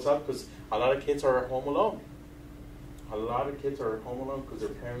goes up because a lot of kids are home alone. A lot of kids are home alone because their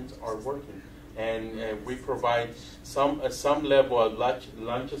parents are working, and we provide some level of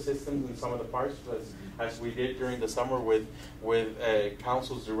lunch assistance in some of the parks, as we did during the summer with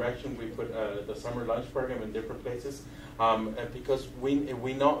council's direction. We put the summer lunch program in different places. Because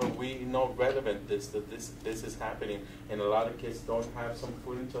we know relevant this is happening, and a lot of kids don't have some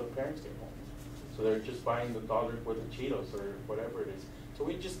food until the parents get home, so they're just buying the dollar worth of Cheetos or whatever it is. So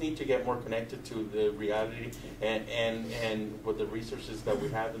we just need to get more connected to the reality and with the resources that we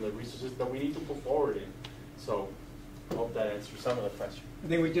have and the resources that we need to put forward in. So I hope that answers some of the questions. I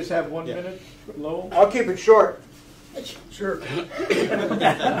think we just have 1 minute. Lowell? I'll keep it short. Sure.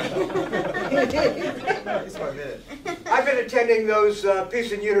 I've been attending those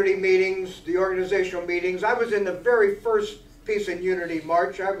Peace and Unity meetings, the organizational meetings. I was in the very first Peace and Unity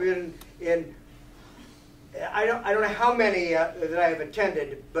March. I've been in, I don't know how many that I have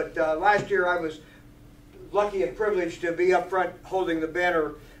attended, but last year I was lucky and privileged to be up front holding the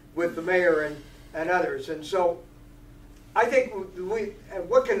banner with the mayor and others. And so I think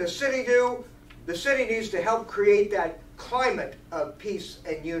what can the city do? The city needs to help create that climate of peace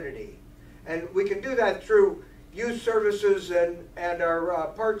and unity. And we can do that through youth services and our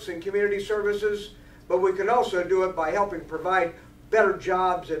parks and community services. but we can also do it by helping provide better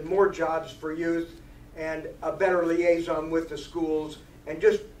jobs and more jobs for youth and a better liaison with the schools, and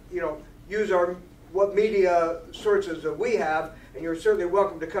just, you know, use what media sources that we have, and you're certainly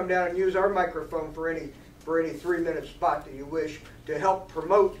welcome to come down and use our microphone for any 3-minute spot that you wish to help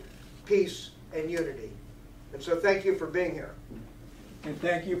promote peace and unity. And so thank you for being here. And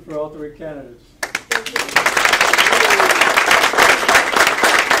thank you for all 3 candidates.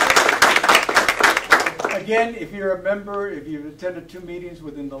 Again, if you're a member, if you've attended 2 meetings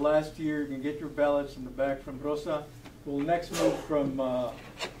within the last year, you can get your ballots in the back from Rosa. We'll next move from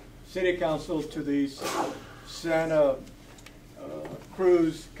City Council to the Santa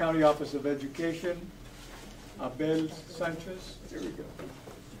Cruz County Office of Education. Abel Sanchez. Here we go.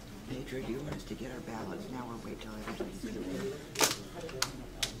 Pedro, do you want us to get our ballots now or wait till everybody's in here?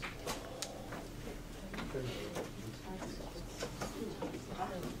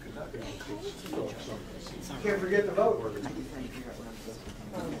 Can't forget the vote. I just had to figure out what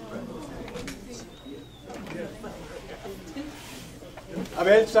I'm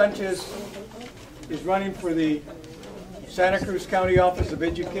Abel Sanchez is running for the Santa Cruz County Office of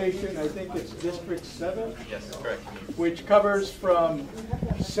Education. I think it's District 7. Yes, correct. Which covers from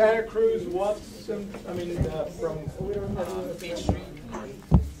Santa Cruz, Watson, from Beach Street.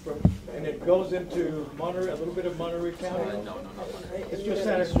 and it goes into Monterey, a little bit of Monterey County. No. It's just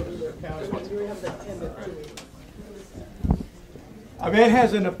Santa Cruz County. Abel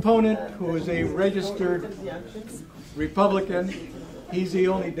has an opponent who is a registered Republican. He's the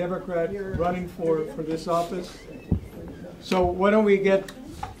only Democrat running for this office. So why don't we get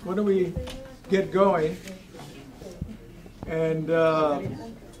going? And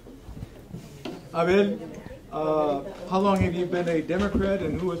Abel, how long have you been a Democrat,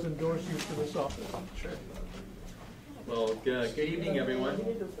 and who has endorsed you for this office? Sure. Well, good evening, everyone.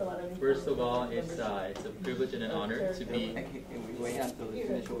 First of all, it's a privilege and an honor to be.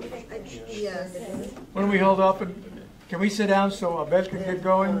 Yes. Why don't we hold off and can we sit down so Abel can get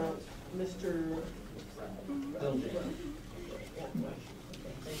going? Mr.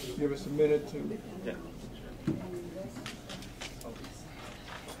 Give us a minute to. Yeah.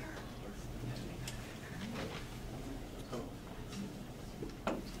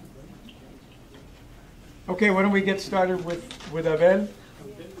 Okay, why don't we get started with Abel?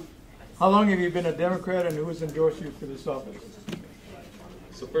 How long have you been a Democrat, and who has endorsed you for this office?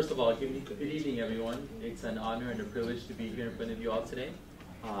 So first of all, good evening, everyone. It's an honor and a privilege to be here in front of you all today.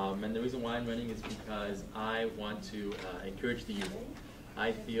 And the reason why I'm running is because I want to encourage the youth.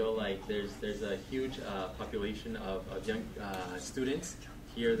 I feel like there's a huge population of young students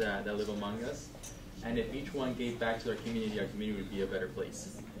here that live among us, and if each one gave back to our community would be a better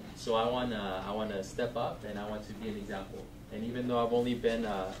place. So I wanna step up, and I want to be an example. And even though I've only been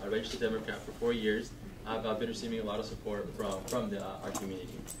a registered Democrat for 4 years, I've been receiving a lot of support from our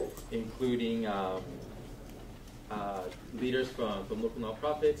community, including leaders from local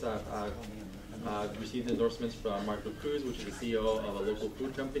nonprofits. I've received endorsements from Cruz, which is the CEO of a local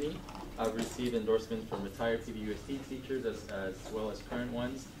food company. I've received endorsements from retired PBUSD teachers as well as current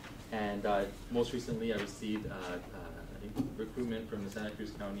ones. And most recently, I received recruitment from the Santa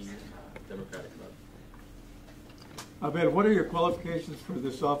Cruz County Democratic Club. Abel, what are your qualifications for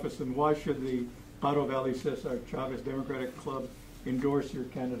this office, and why should the Pato Valley Cesar Chavez Democratic Club endorse your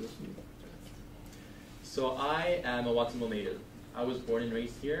candidacy? So I am a Watsonville native. I was born and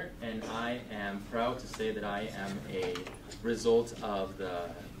raised here, and I am proud to say that I am a result of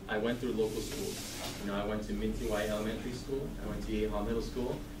I went through local schools. You know, I went to Minty White Elementary School, I went to Yale Hall Middle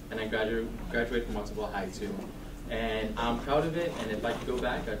School, and I graduated from Watsonville High too. And I'm proud of it, and if I could go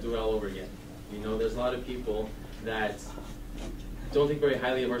back, I'd do it all over again. You know, there's a lot of people that don't think very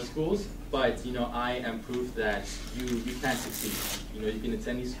highly of our schools, but you know, I am proof that you can succeed. You know, you can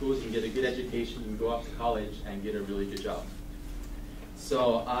attend these schools, you can get a good education, you can go off to college and get a really good job.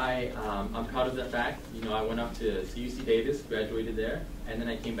 So I'm proud of that fact. You know, I went up to UC Davis, graduated there, and then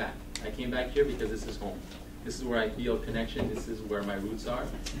I came back. I came back here because this is home. This is where I feel connection. This is where my roots are.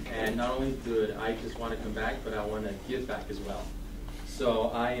 And not only do I just want to come back, but I want to give back as well.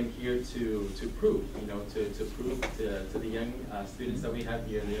 So I am here to prove, you know, to prove to the young students that we have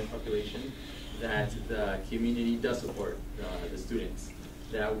here, the young population, that the community does support the students.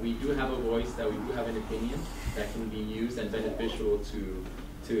 That we do have a voice, that we do have an opinion that can be used and beneficial to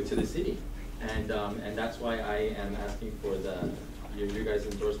the city. And that's why I am asking for your guys'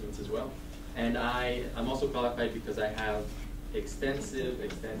 endorsements as well. And I'm also qualified because I have extensive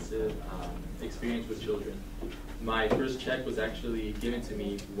experience with children. My first check was actually given to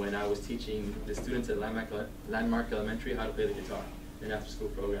me when I was teaching the students at Landmark Elementary how to play the guitar in an after-school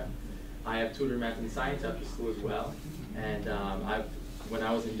program. I have tutored math and science after school as well. And when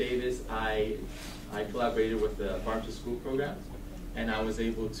I was in Davis, I collaborated with the Farm to School program, and I was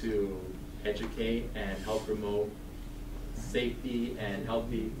able to educate and help promote safety and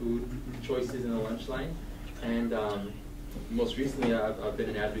healthy food choices in the lunch line. And most recently, I've been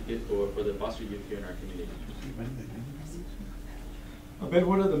an advocate for the foster youth here in our community. Ben,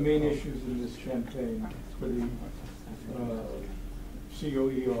 what are the main issues in this campaign for the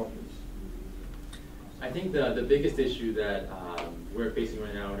COE office? I think the biggest issue that we're facing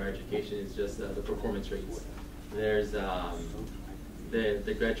right now in our education is just the performance rates. There's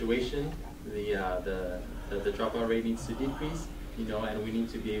the graduation, the dropout rate needs to decrease, and we need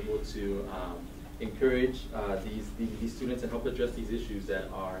to be able to encourage these students and help address these issues that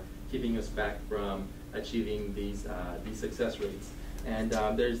are keeping us back from achieving these success rates. And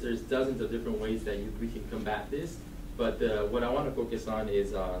there's dozens of different ways that we can combat this, but what I want to focus on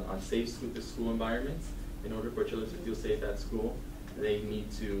is on safe school environments. In order for children to feel safe at school, they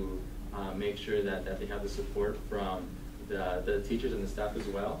need to make sure that they have the support from the teachers and the staff as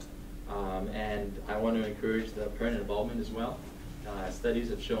well. And I want to encourage the parent involvement as well. Studies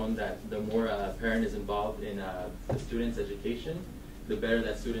have shown that the more a parent is involved in the student's education, the better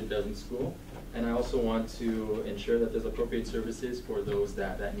that student does in school. And I also want to ensure that there's appropriate services for those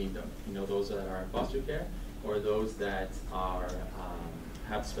that need them. Those that are in foster care or those that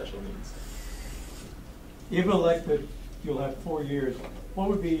have special needs. If elected, you'll have 4 years. What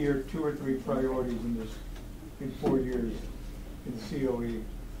would be your 2 or 3 priorities in 4 years in COE?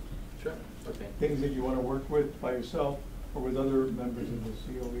 Sure. Okay. Things that you want to work with by yourself or with other members of the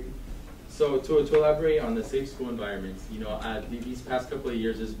COE? So to elaborate on the safe school environments, these past couple of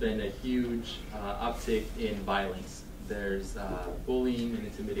years there's been a huge uptick in violence. There's bullying and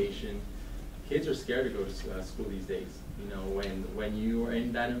intimidation. Kids are scared to go to school these days. When you are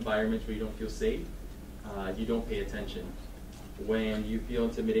in that environment where you don't feel safe, you don't pay attention. When you feel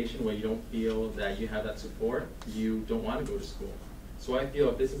intimidation, when you don't feel that you have that support, you don't want to go to school. So I feel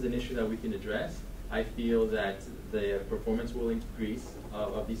if this is an issue that we can address, I feel that the performance will increase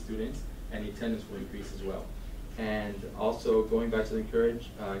of these students and the attendance will increase as well. And also going back to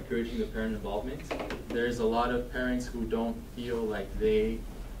encouraging the parent involvement, there's a lot of parents who don't feel like they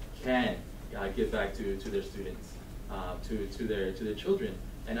can give back to their students, to their children.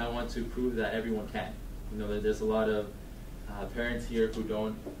 And I want to prove that everyone can. There's a lot of parents here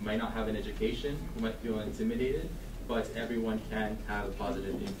who might not have an education, who might feel intimidated, but everyone can have a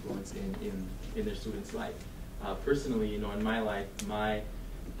positive influence in their student's life. Personally, in my life,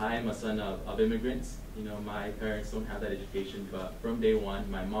 I am a son of immigrants. My parents don't have that education, but from day one,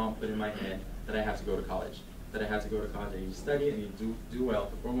 my mom put in my head that I have to go to college. That I have to go to college. I need to study, I need to do well,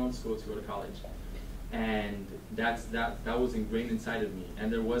 perform well in school to go to college. And that was ingrained inside of me,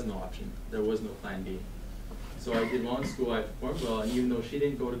 and there was no option. There was no plan B. So I did well in school, I performed well, and even though she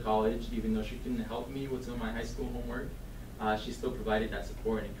didn't go to college, even though she couldn't help me with some of my high school homework, she still provided that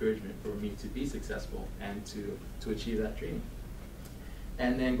support and encouragement for me to be successful and to achieve that dream.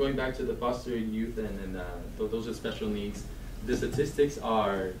 And then going back to the foster youth and those with special needs, the statistics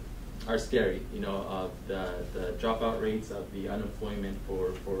are scary, of the dropout rates, of the unemployment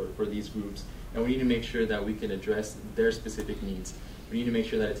for these groups. And we need to make sure that we can address their specific needs. We need to make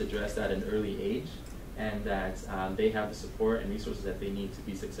sure that it's addressed at an early age and that they have the support and resources that they need to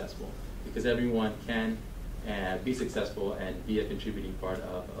be successful. Because everyone can be successful and be a contributing part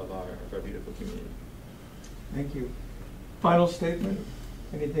of our beautiful community. Thank you. Final statement?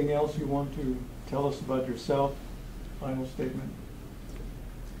 Anything else you want to tell us about yourself? Final statement?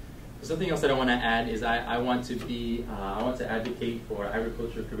 Something else that I want to add is I want to advocate for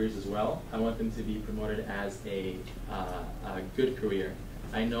agriculture careers as well. I want them to be promoted as a good career.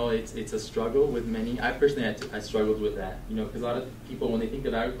 I know it's a struggle with many. I personally I struggled with that, because a lot of people, when they think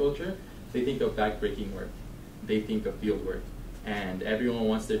of agriculture, they think of backbreaking work. They think of field work, and everyone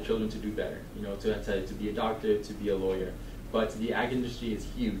wants their children to do better. To be a doctor, to be a lawyer. But the ag industry is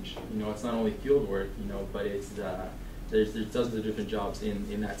huge. It's not only field work, but it's there's dozens of different jobs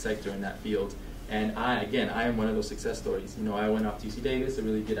in that sector, in that field. And I am one of those success stories. I went off to UC Davis, a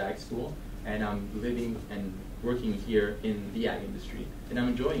really good ag school, and I'm living and working here in the ag industry, and I'm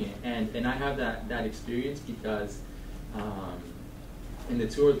enjoying it. And I have that experience because in the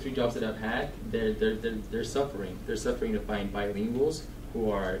 2 or 3 jobs that I've had, they're suffering. They're suffering to find bilinguals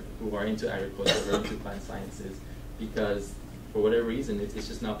who are into agriculture or into plant sciences, because for whatever reason, it's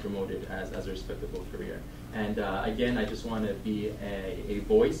just not promoted as a respectable career. And again, I just want to be a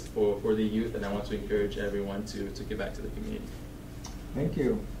voice for the youth, and I want to encourage everyone to give back to the community. Thank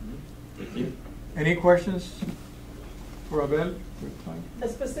you. Thank you. Any questions? for Abel? Good time.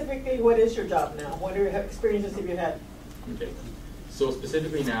 Specifically, what is your job now? What experiences have you had? Okay. So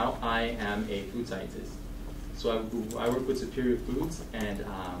specifically now, I am a food scientist. So I work with Superior Foods and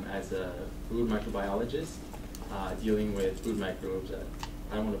as a food microbiologist, dealing with food microbes.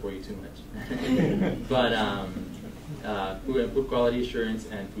 I don't want to bore you too much, but food quality assurance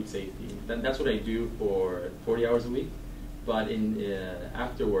and food safety. That's what I do for 40 hours a week. But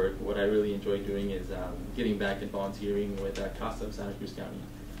after work, what I really enjoy doing is getting back and volunteering with CASA of Santa Cruz County.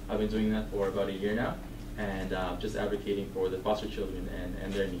 I've been doing that for about a year now, and just advocating for the foster children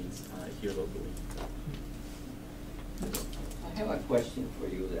and their needs here locally. I have a question for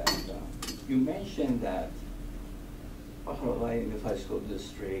you. That you mentioned that Baja Unified School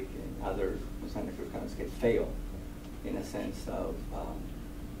District and other Santa Cruz counties can fail in a sense of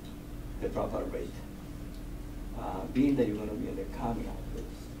the dropout rate. Being that you're going to be in the county office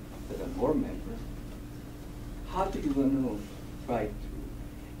as a board member, how are you going to try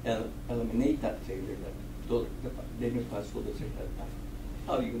to eliminate that failure that the Unified School District has done?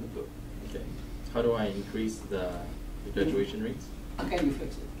 How are you going to do it? Okay. How do I increase the graduation rates? How can you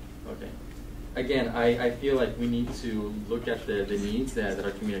fix it? Okay. Again, I feel like we need to look at the needs that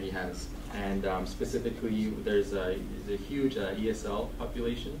our community has. And specifically, there's a huge ESL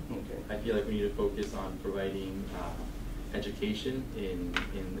population. Okay. I feel like we need to focus on providing education in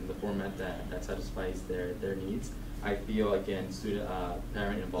the format that satisfies their needs. I feel, again,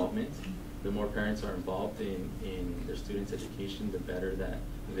 parent involvement. The more parents are involved in their students' education, the better that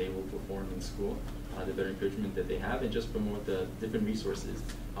they will perform in school, the better encouragement that they have, and just promote the different resources.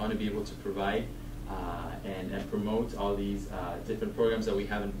 I want to be able to provide and promote all these different programs that we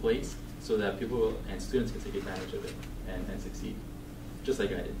have in place so that people and students can take advantage of it and succeed, just like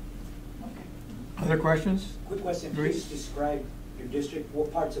I did. Okay. Other questions? Quick question. Please describe your district.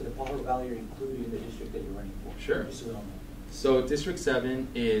 What parts of the Pajaro Valley are included in the district that you're running for? Sure. Just so we all know. So District 7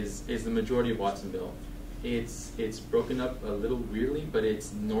 is the majority of Watsonville. It's broken up a little weirdly, but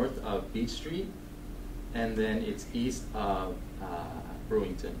it's north of Beach Street, and then it's east of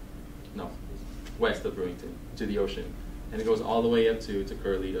Brewington. No, west of Brewington to the ocean, and it goes all the way up to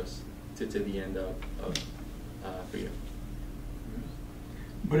Corralitos to the end of Freedom.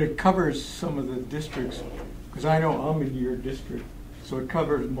 But it covers some of the districts, because I know I'm in your district, so it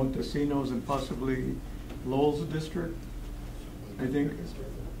covers Montesinos and possibly Lowell's district, I think.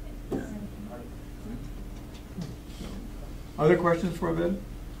 Yeah. Other questions for Ben?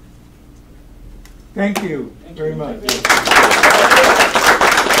 Thank you very much.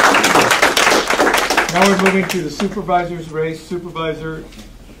 Now we're moving to the supervisor's race. Supervisor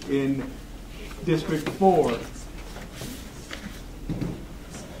in District 4.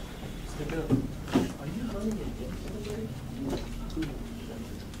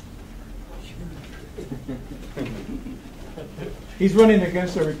 He's running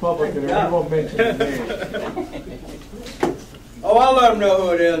against a Republican, and we won't mention his name. Oh, I'll let them know who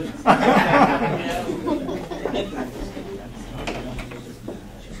it is.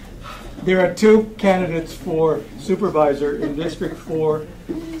 There are two candidates for supervisor in District 4.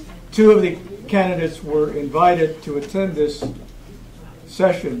 Two of the candidates were invited to attend this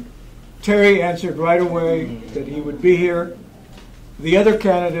session. Terry answered right away that he would be here. The other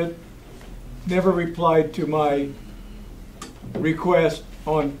candidate never replied to my request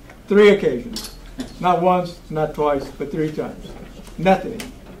on 3 occasions. Not once, not twice, but 3 times. Nothing.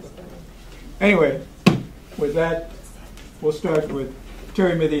 Anyway, with that, we'll start with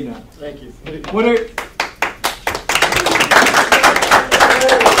Terry Medina. Thank you. What are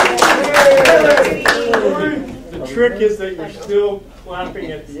the trick is that you're still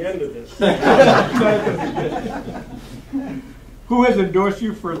clapping at the end of this. Who has endorsed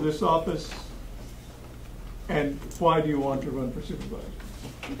you for this office, and why do you want to run for supervisor?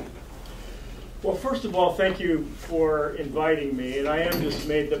 Well, first of all, thank you for inviting me, and I am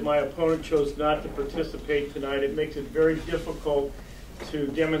dismayed that my opponent chose not to participate tonight. It makes it very difficult to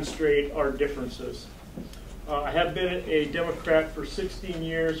demonstrate our differences. I have been a Democrat for 16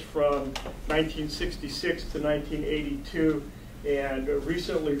 years, from 1966 to 1982, and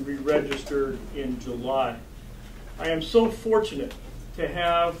recently re-registered in July. I am so fortunate to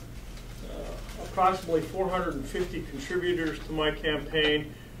have approximately 450 contributors to my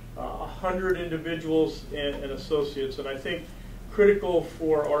campaign, 100 individuals and associates, and I think critical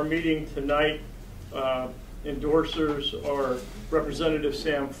for our meeting tonight, endorsers are Representative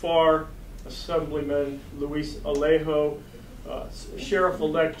Sam Farr, Assemblyman Luis Alejo,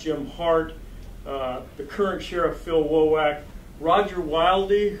 Sheriff-elect Jim Hart, the current Sheriff Phil Wowak, Roger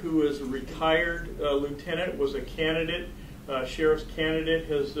Wildy, who is a retired lieutenant, was a candidate sheriff's candidate,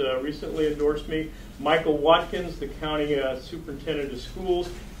 has recently endorsed me. Michael Watkins, the county superintendent of schools.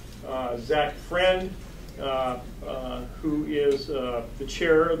 Zach Friend, who is the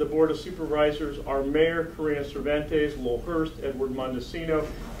chair of the Board of Supervisors. Our mayor, Karina Cervantes, Lowell Hurst, Edward Mondesino,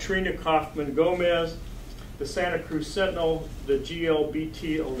 Trina Kaufman-Gomez, the Santa Cruz Sentinel, the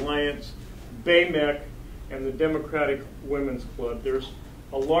GLBT Alliance, BAMEC, and the Democratic Women's Club. There's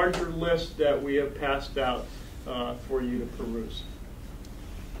a larger list that we have passed out for you to peruse.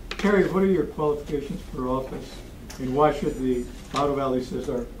 Terry, what are your qualifications for office, and why should the Powder Valley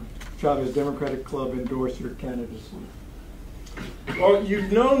Cesar Chavez Democratic Club endorse your candidacy? Well,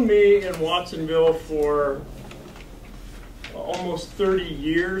 you've known me in Watsonville for almost 30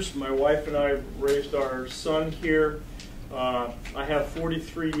 years. My wife and I raised our son here. I have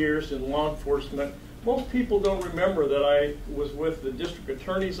 43 years in law enforcement. Most people don't remember that I was with the district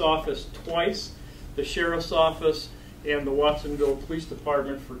attorney's office twice, the sheriff's office, and the Watsonville Police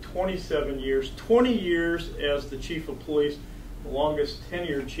Department for 27 years, 20 years as the chief of police, the longest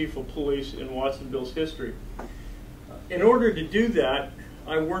tenured chief of police in Watsonville's history. In order to do that,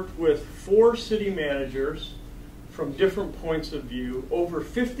 I worked with 4 city managers from different points of view, over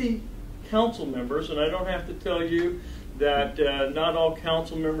 50 council members, and I don't have to tell you that not all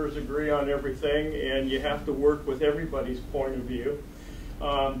council members agree on everything, and you have to work with everybody's point of view.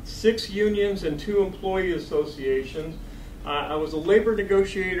 6 unions and 2 employee associations. I was a labor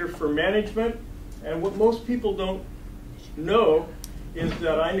negotiator for management, and what most people don't know is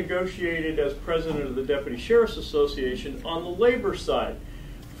that I negotiated as president of the Deputy Sheriff's Association on the labor side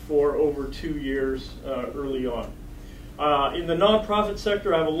for over 2 years early on. In the nonprofit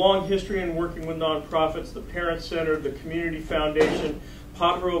sector, I have a long history in working with nonprofits, the Parent Center, the Community Foundation,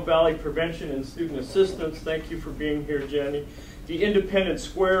 Pajaro Valley Prevention and Student Assistance. Thank you for being here, Jenny. The Independent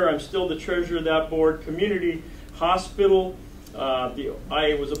Square, I'm still the treasurer of that board. Community Hospital.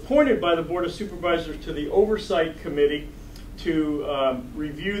 I was appointed by the Board of Supervisors to the Oversight Committee to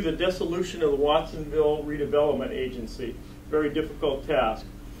review the dissolution of the Watsonville Redevelopment Agency. Very difficult task.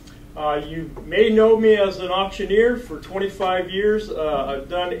 You may know me as an auctioneer for 25 years. I've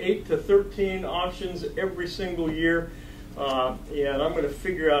done 8 to 13 auctions every single year. And I'm going to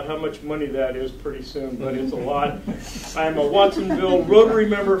figure out how much money that is pretty soon, but it's a lot. I'm a Watsonville Rotary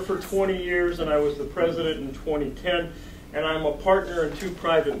member for 20 years, and I was the president in 2010. And I'm a partner in 2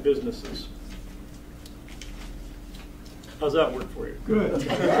 private businesses. How's that work for you? Good.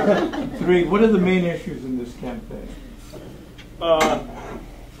 3, what are the main issues in this campaign?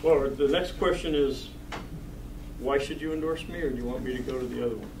 Well, the next question is, why should you endorse me, or do you want me to go to the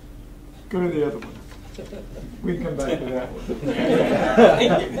other one? Go to the other one. We can come back to that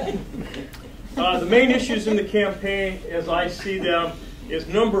one. The main issues in the campaign, as I see them, is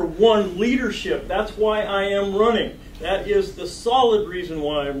number 1, leadership. That's why I am running. That is the solid reason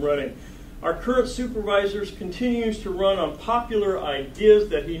why I'm running. Our current supervisor continues to run on popular ideas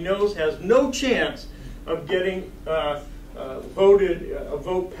that he knows has no chance of getting a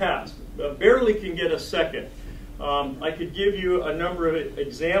vote passed. Barely can get a second. I could give you a number of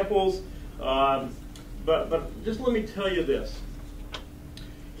examples, but just let me tell you this.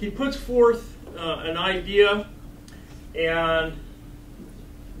 He puts forth an idea and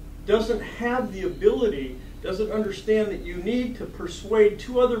doesn't have the ability, doesn't understand that you need to persuade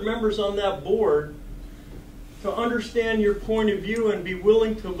 2 other members on that board to understand your point of view and be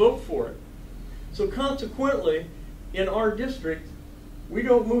willing to vote for it. So consequently, in our district, we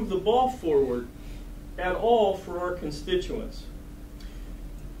don't move the ball forward at all for our constituents.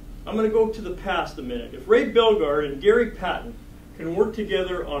 I'm going to go to the past a minute. If Ray Belgard and Gary Patton can work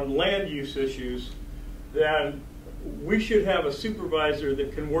together on land use issues, then we should have a supervisor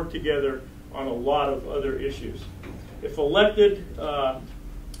that can work together on a lot of other issues. If elected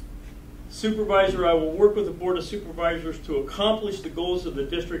supervisor, I will work with the Board of Supervisors to accomplish the goals of the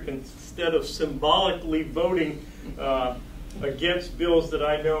district instead of symbolically voting against bills that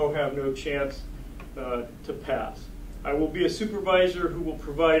I know have no chance to pass. I will be a supervisor who will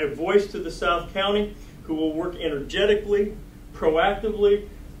provide a voice to the South County, who will work energetically, proactively,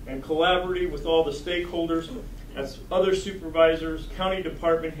 and collaboratively with all the stakeholders as other supervisors, county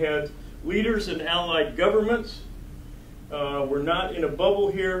department heads, leaders in allied governments. We're not in a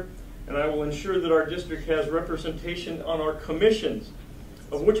bubble here, and I will ensure that our district has representation on our commissions,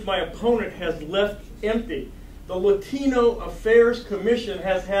 of which my opponent has left empty. The Latino Affairs Commission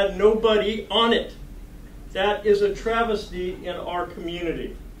has had nobody on it. That is a travesty in our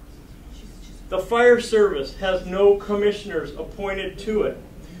community. The Fire Service has no commissioners appointed to it.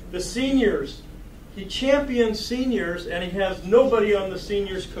 The seniors, he champions seniors and he has nobody on the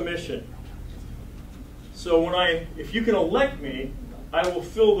Seniors Commission. So if you can elect me, I will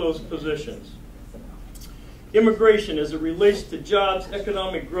fill those positions. Immigration, as it relates to jobs,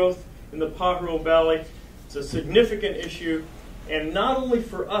 economic growth in the Pajaro Valley, it's a significant issue, and not only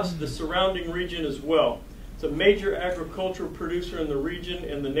for us, the surrounding region as well. It's a major agricultural producer in the region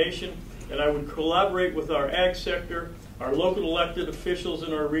and the nation, and I would collaborate with our ag sector, our local elected officials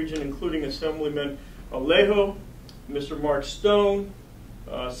in our region, including Assemblyman Alejo, Mr. Mark Stone,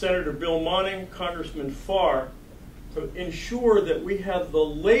 Senator Bill Monning, Congressman Farr, to ensure that we have the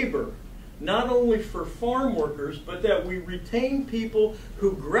labor, not only for farm workers, but that we retain people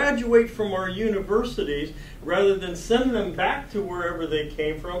who graduate from our universities rather than send them back to wherever they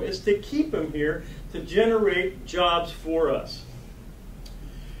came from, is to keep them here to generate jobs for us.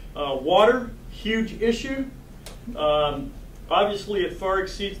 Water, huge issue. Obviously, it far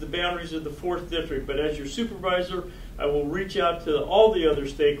exceeds the boundaries of the 4th District, but as your supervisor, I will reach out to all the other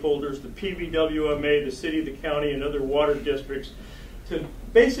stakeholders, the PVWMA, the city, the county, and other water districts, to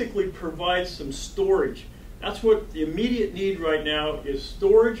basically provide some storage. That's what the immediate need right now is,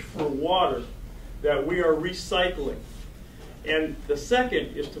 storage for water that we are recycling. And the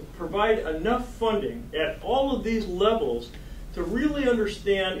second is to provide enough funding at all of these levels to really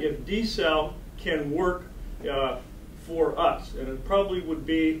understand if desal can work for us. And it probably would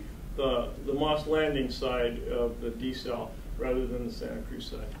be the Moss Landing side of the desal rather than the Santa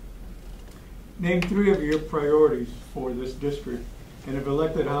Cruz side. Name 3 of your priorities for this district, and if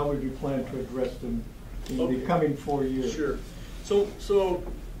elected, how would you plan to address them in the coming 4 years? Sure. So,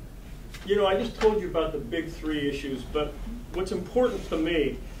 you know, I just told you about the big 3 issues, but what's important to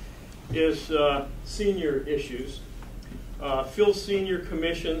me is senior issues. Fill senior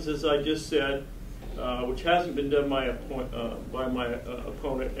commissions, as I just said, which hasn't been done by my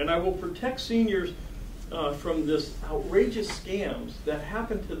opponent. And I will protect seniors from this outrageous scams that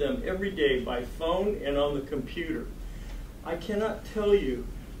happen to them every day by phone and on the computer. I cannot tell you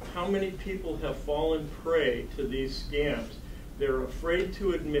how many people have fallen prey to these scams. They're afraid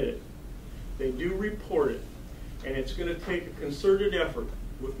to admit it. They do report it. And it's going to take a concerted effort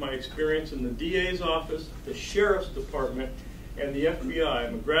with my experience in the DA's office, the Sheriff's Department, and the FBI.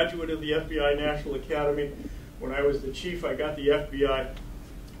 I'm a graduate of the FBI National Academy. When I was the chief, I got the FBI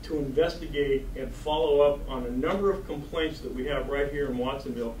to investigate and follow up on a number of complaints that we have right here in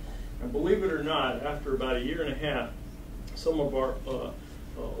Watsonville. And believe it or not, after about 1.5 years, some of our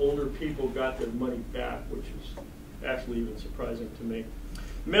older people got their money back, which is actually even surprising to me.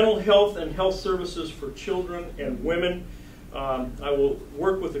 Mental health and health services for children and women. I will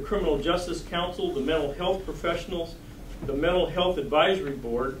work with the Criminal Justice Council, the mental health professionals, the Mental Health Advisory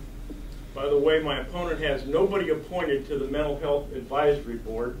Board. By the way, my opponent has nobody appointed to the Mental Health Advisory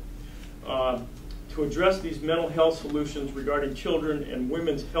Board to address these mental health solutions regarding children and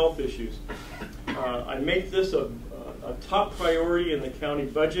women's health issues. I make this a top priority in the county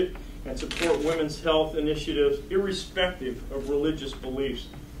budget and support women's health initiatives irrespective of religious beliefs.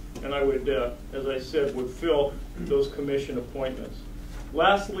 And I would, as I said, would fill those commission appointments.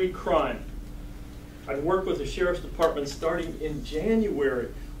 Lastly, crime. I'd work with the Sheriff's Department starting in January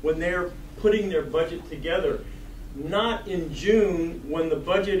when they're putting their budget together, not in June when the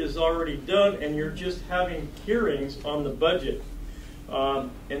budget is already done and you're just having hearings on the budget.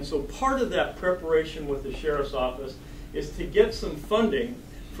 And so part of that preparation with the Sheriff's Office is to get some funding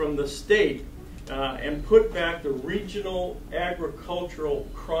from the state and put back the Regional Agricultural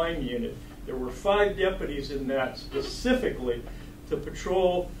Crime Unit. There were 5 deputies in that specifically to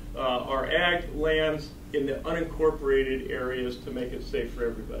patrol our ag lands in the unincorporated areas to make it safe for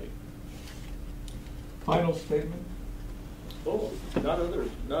everybody. Final statement? Oh, not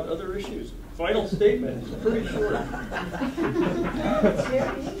other issues. Final statement is pretty short.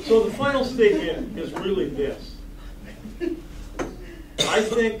 So the final statement is really this. I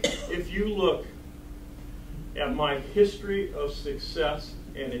think if you look at my history of success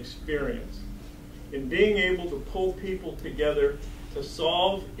and experience in being able to pull people together to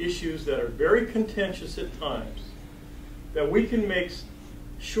solve issues that are very contentious at times, that we can make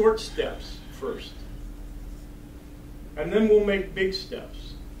short steps first. And then we'll make big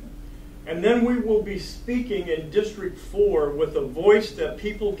steps. And then we will be speaking in District 4 with a voice that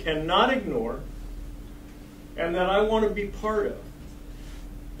people cannot ignore and that I want to be part of.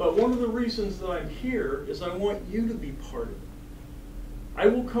 But one of the reasons that I'm here is I want you to be part of it. I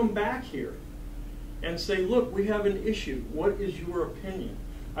will come back here and say, look, we have an issue. What is your opinion?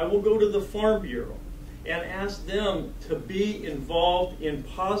 I will go to the Farm Bureau and ask them to be involved in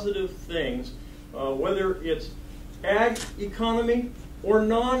positive things, whether it's ag economy or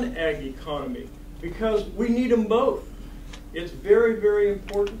non-ag economy, because we need them both. It's very, very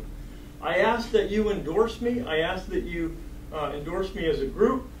important. I ask that you endorse me. I ask that you endorse me as a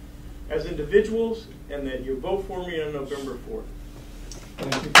group, as individuals, and that you vote for me on November 4th.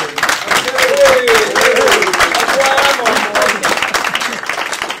 Thank you.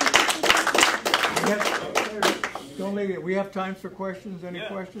 Don't leave it. We have time for questions. Any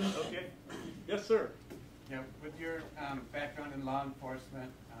questions? Okay. Yes, sir. Yeah, with your background in law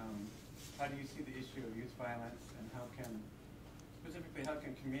enforcement, how do you see the issue of youth violence, and specifically how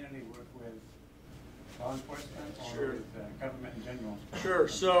can community work with law enforcement or with government in general? Sure.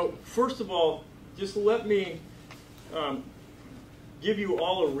 So first of all, just let me give you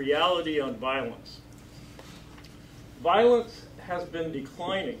all a reality on violence. Violence has been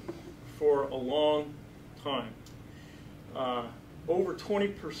declining for a long time. Over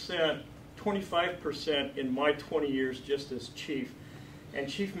 20%, 25% in my 20 years just as chief. And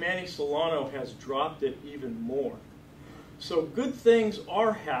Chief Manny Solano has dropped it even more. So good things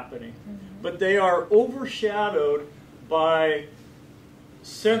are happening, but they are overshadowed by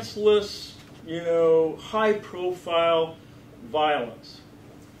senseless, high-profile violence.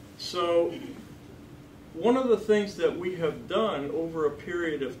 So one of the things that we have done over a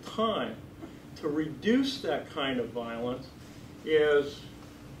period of time to reduce that kind of violence is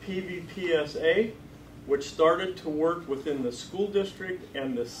PVPSA, which started to work within the school district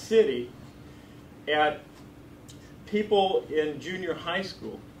and the city at people in junior high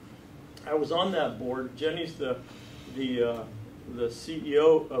school. I was on that board. Jenny's the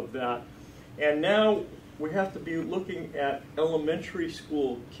CEO of that. And now we have to be looking at elementary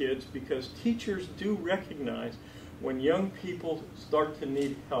school kids because teachers do recognize when young people start to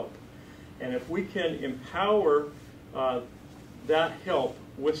need help. And if we can empower that help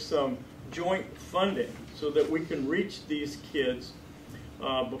with some joint funding so that we can reach these kids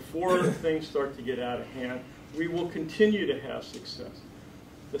before things start to get out of hand, we will continue to have success.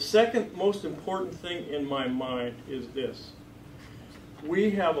 The second most important thing in my mind is this. We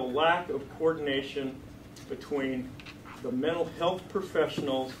have a lack of coordination between the mental health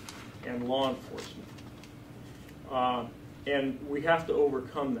professionals and law enforcement. And we have to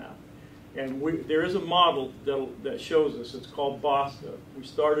overcome that. And there is a model that shows us. It's called BOSTA. We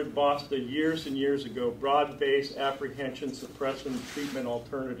started BOSTA years and years ago, Broad-Based Apprehension, Suppression, Treatment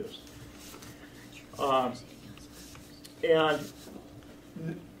Alternatives. And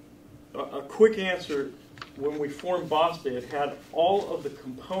a quick answer, when we formed BOSTA, it had all of the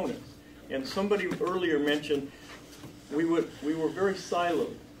components. And somebody earlier mentioned we were very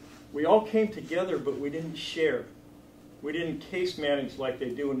siloed. We all came together, but we didn't share. We didn't case manage like they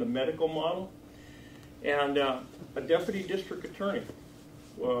do in the medical model. And a deputy district attorney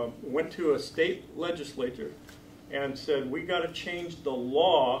went to a state legislature and said, we got to change the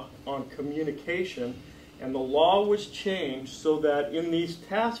law on communication. And the law was changed so that in these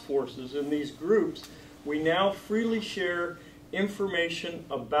task forces, in these groups, we now freely share information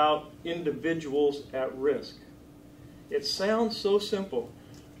about individuals at risk. It sounds so simple,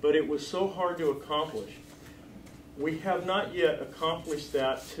 but it was so hard to accomplish. We have not yet accomplished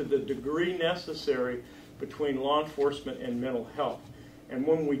that to the degree necessary between law enforcement and mental health. And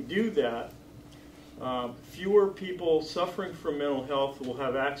when we do that, fewer people suffering from mental health will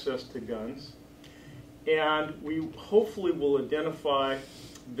have access to guns. And we hopefully will identify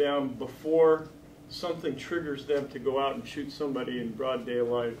them before something triggers them to go out and shoot somebody in broad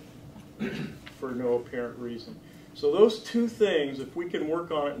daylight for no apparent reason. So those two things, if we can work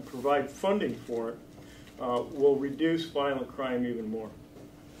on it and provide funding for it, will reduce violent crime even more.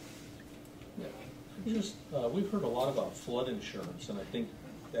 Yeah. We've heard a lot about flood insurance, and I think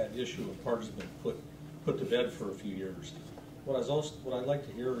that issue of part has been put to bed for a few years. What I'd like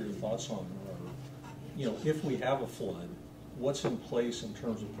to hear your thoughts on are, if we have a flood, what's in place in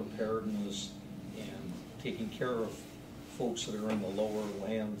terms of preparedness and taking care of folks that are in the lower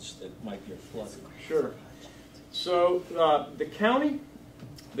lands that might get flooded? Sure. So the county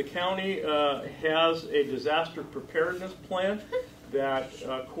has a disaster preparedness plan that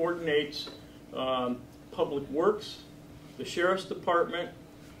coordinates Public Works, the Sheriff's Department,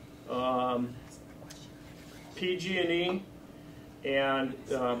 PG&E, and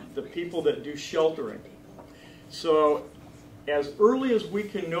the people that do sheltering. So as early as we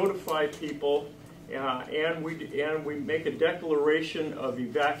can notify people and we make a declaration of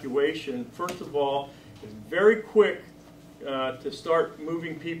evacuation, first of all, it's very quick to start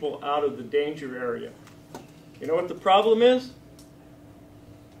moving people out of the danger area. You know what the problem is?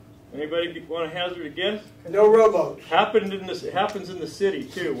 Anybody want to hazard a guess? No rowboats. Happens in the city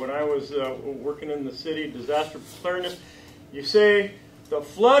too. When I was working in the city, disaster preparedness, you say, the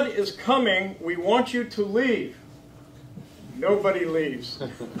flood is coming, we want you to leave. nobody leaves.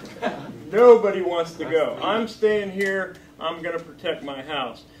 Nobody wants to go. I'm staying here. I'm going to protect my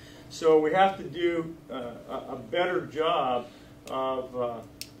house. So we have to do a better job of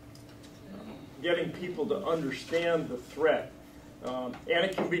getting people to understand the threat. And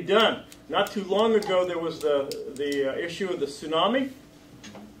it can be done. Not too long ago, there was the issue of the tsunami.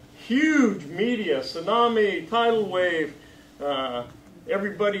 Huge media, tsunami, tidal wave.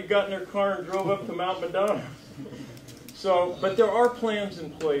 Everybody got in their car and drove up to Mount Madonna. So, but there are plans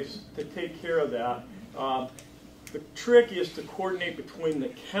in place to take care of that. The trick is to coordinate between the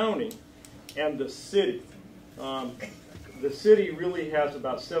county and the city. The city really has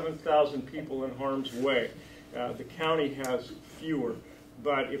about 7,000 people in harm's way. The county has fewer.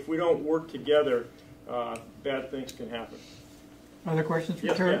 But if we don't work together, bad things can happen. Other questions for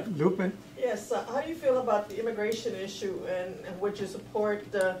Yes, Terry? ma'am. Lupe? Yes, how do you feel about the immigration issue, and would you support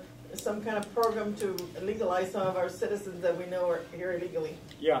some kind of program to legalize some of our citizens that we know are here illegally?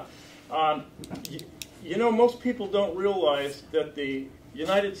 Yeah. You know, most people don't realize that the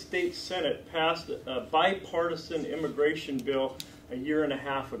United States Senate passed a bipartisan immigration bill a year and a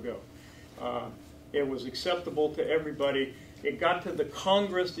half ago. It was acceptable to everybody. It got to the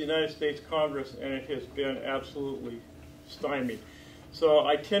Congress, the United States Congress, and it has been absolutely stymied. So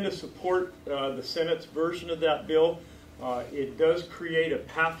I tend to support the Senate's version of that bill. It does create a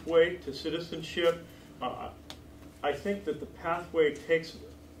pathway to citizenship. I think that the pathway takes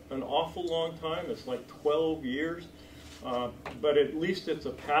an awful long time. It's like 12 years. But at least it's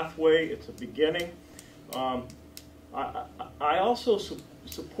a pathway. It's a beginning. I also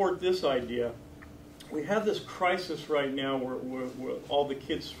support this idea. We have this crisis right now where all the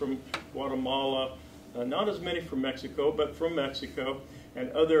kids from Guatemala, not as many from Mexico, but from Mexico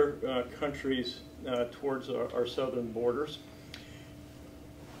and other countries towards our southern borders.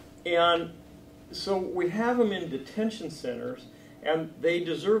 And so we have them in detention centers, and they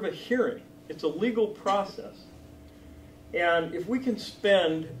deserve a hearing. It's a legal process. And if we can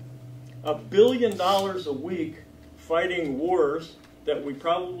spend $1 billion a week fighting wars that we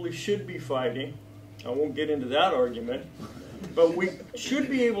probably should be fighting, I won't get into that argument, but we should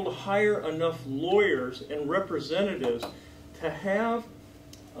be able to hire enough lawyers and representatives to have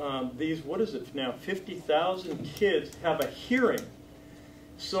these, what is it now, 50,000 kids have a hearing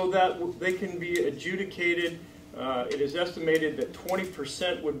so that they can be adjudicated. It is estimated that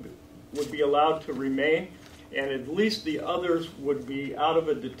 20% would be allowed to remain, and at least the others would be out of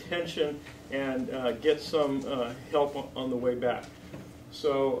a detention and get some help on the way back.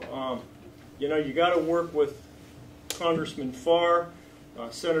 So, you know, you got to work with Congressman Farr,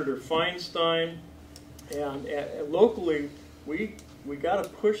 Senator Feinstein, and locally we got to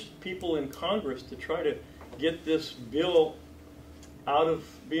push people in Congress to try to get this bill out of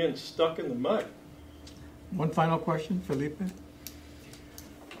being stuck in the mud. One final question, Felipe?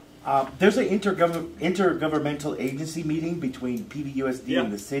 There's an intergovernmental agency meeting between PVUSD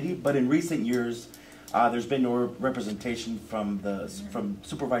and the city, but in recent years, there's been no representation from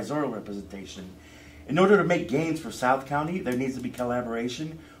supervisorial representation. In order to make gains for South County, there needs to be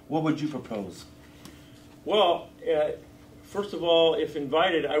collaboration. What would you propose? Well, first of all, if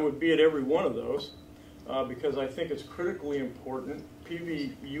invited, I would be at every one of those because I think it's critically important.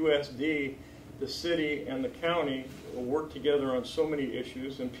 PVUSD, the city, and the county will work together on so many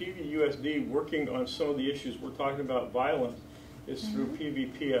issues, and PVUSD working on some of the issues we're talking about, violence, is through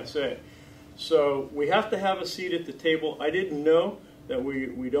PVPSA. So we have to have a seat at the table. I didn't know that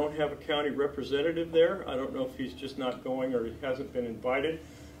we don't have a county representative there. I don't know if he's just not going or he hasn't been invited.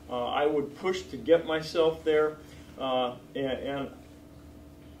 I would push to get myself there. And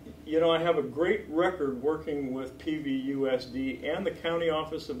you know, I have a great record working with PVUSD and the County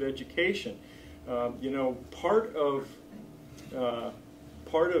Office of Education. You know, part of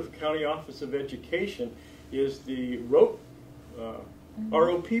County Office of Education is the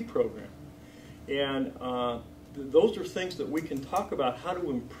ROP program. And those are things that we can talk about, how to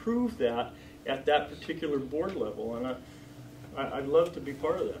improve that at that particular board level. And I'd love to be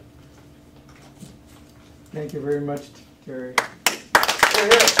part of that. Thank you very much, Terry.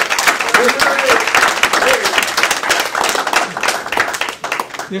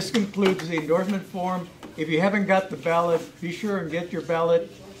 This concludes the endorsement form. If you haven't got the ballot, be sure and get your ballot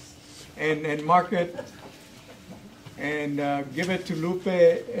and mark it and give it to Lupe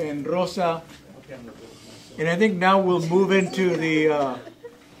and Rosa. And I think now we'll move into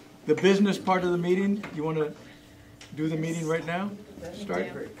the business part of the meeting. You want to do the meeting right now? Start.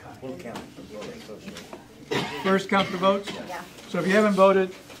 We'll count. First, count the votes. Yeah. So if you haven't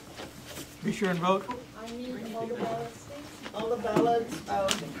voted, be sure and vote. I need all the ballots. All the ballots.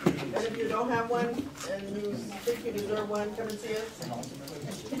 And if you're don't have one and you think you deserve one, come and see us.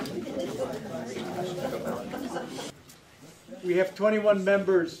 We have 21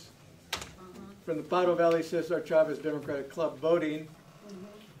 members from the Pato Valley Cesar Chavez Democratic Club voting.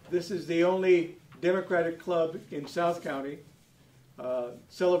 This is the only Democratic club in South County.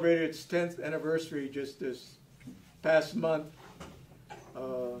 Celebrated its 10th anniversary just this past month.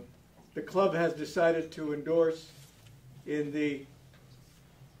 The club has decided to endorse in the,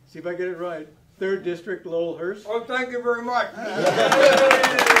 see if I get it right, 3rd District, Lowell-Hurst. Oh, thank you very much. In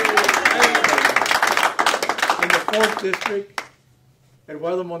the 4th District,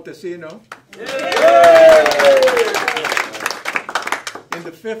 Eduardo Montesino. In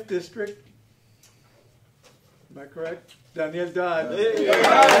the 5th District, am I correct? Daniel Dodd.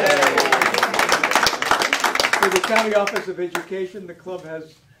 For the County Office of Education, the club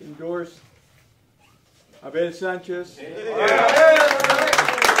has endorsed Abel Sanchez. For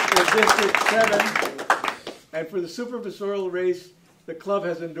District 7. And for the supervisorial race, the club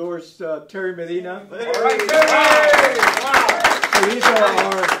has endorsed Terry Medina. So these are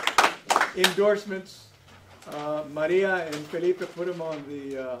our endorsements. Maria and Felipe put them on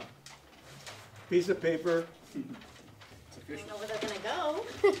the piece of paper. I know where they're gonna go.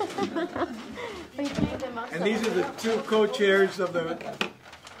 And these are the 2 co-chairs of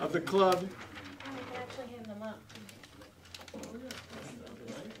the club. I can actually hand them up.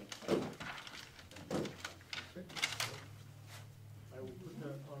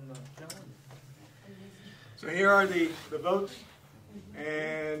 So here are the votes,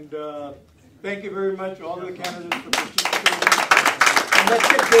 and thank you very much all of the candidates for participating. And let's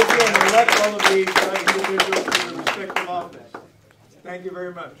get busy and elect all of these individuals to their respective office. Thank you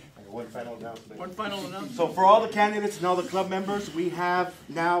very much. One final announcement. One final announcement. So for all the candidates and all the club members, we have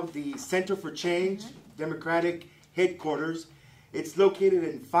now the Center for Change Democratic headquarters. It's located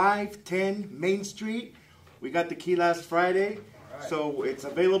in 510 Main Street. We got the key last Friday, so it's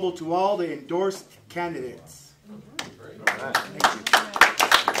available to all the endorsed candidates.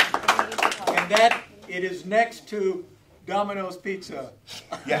 And that, it is next to Domino's Pizza.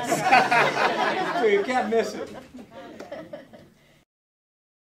 Yes. So you can't miss it.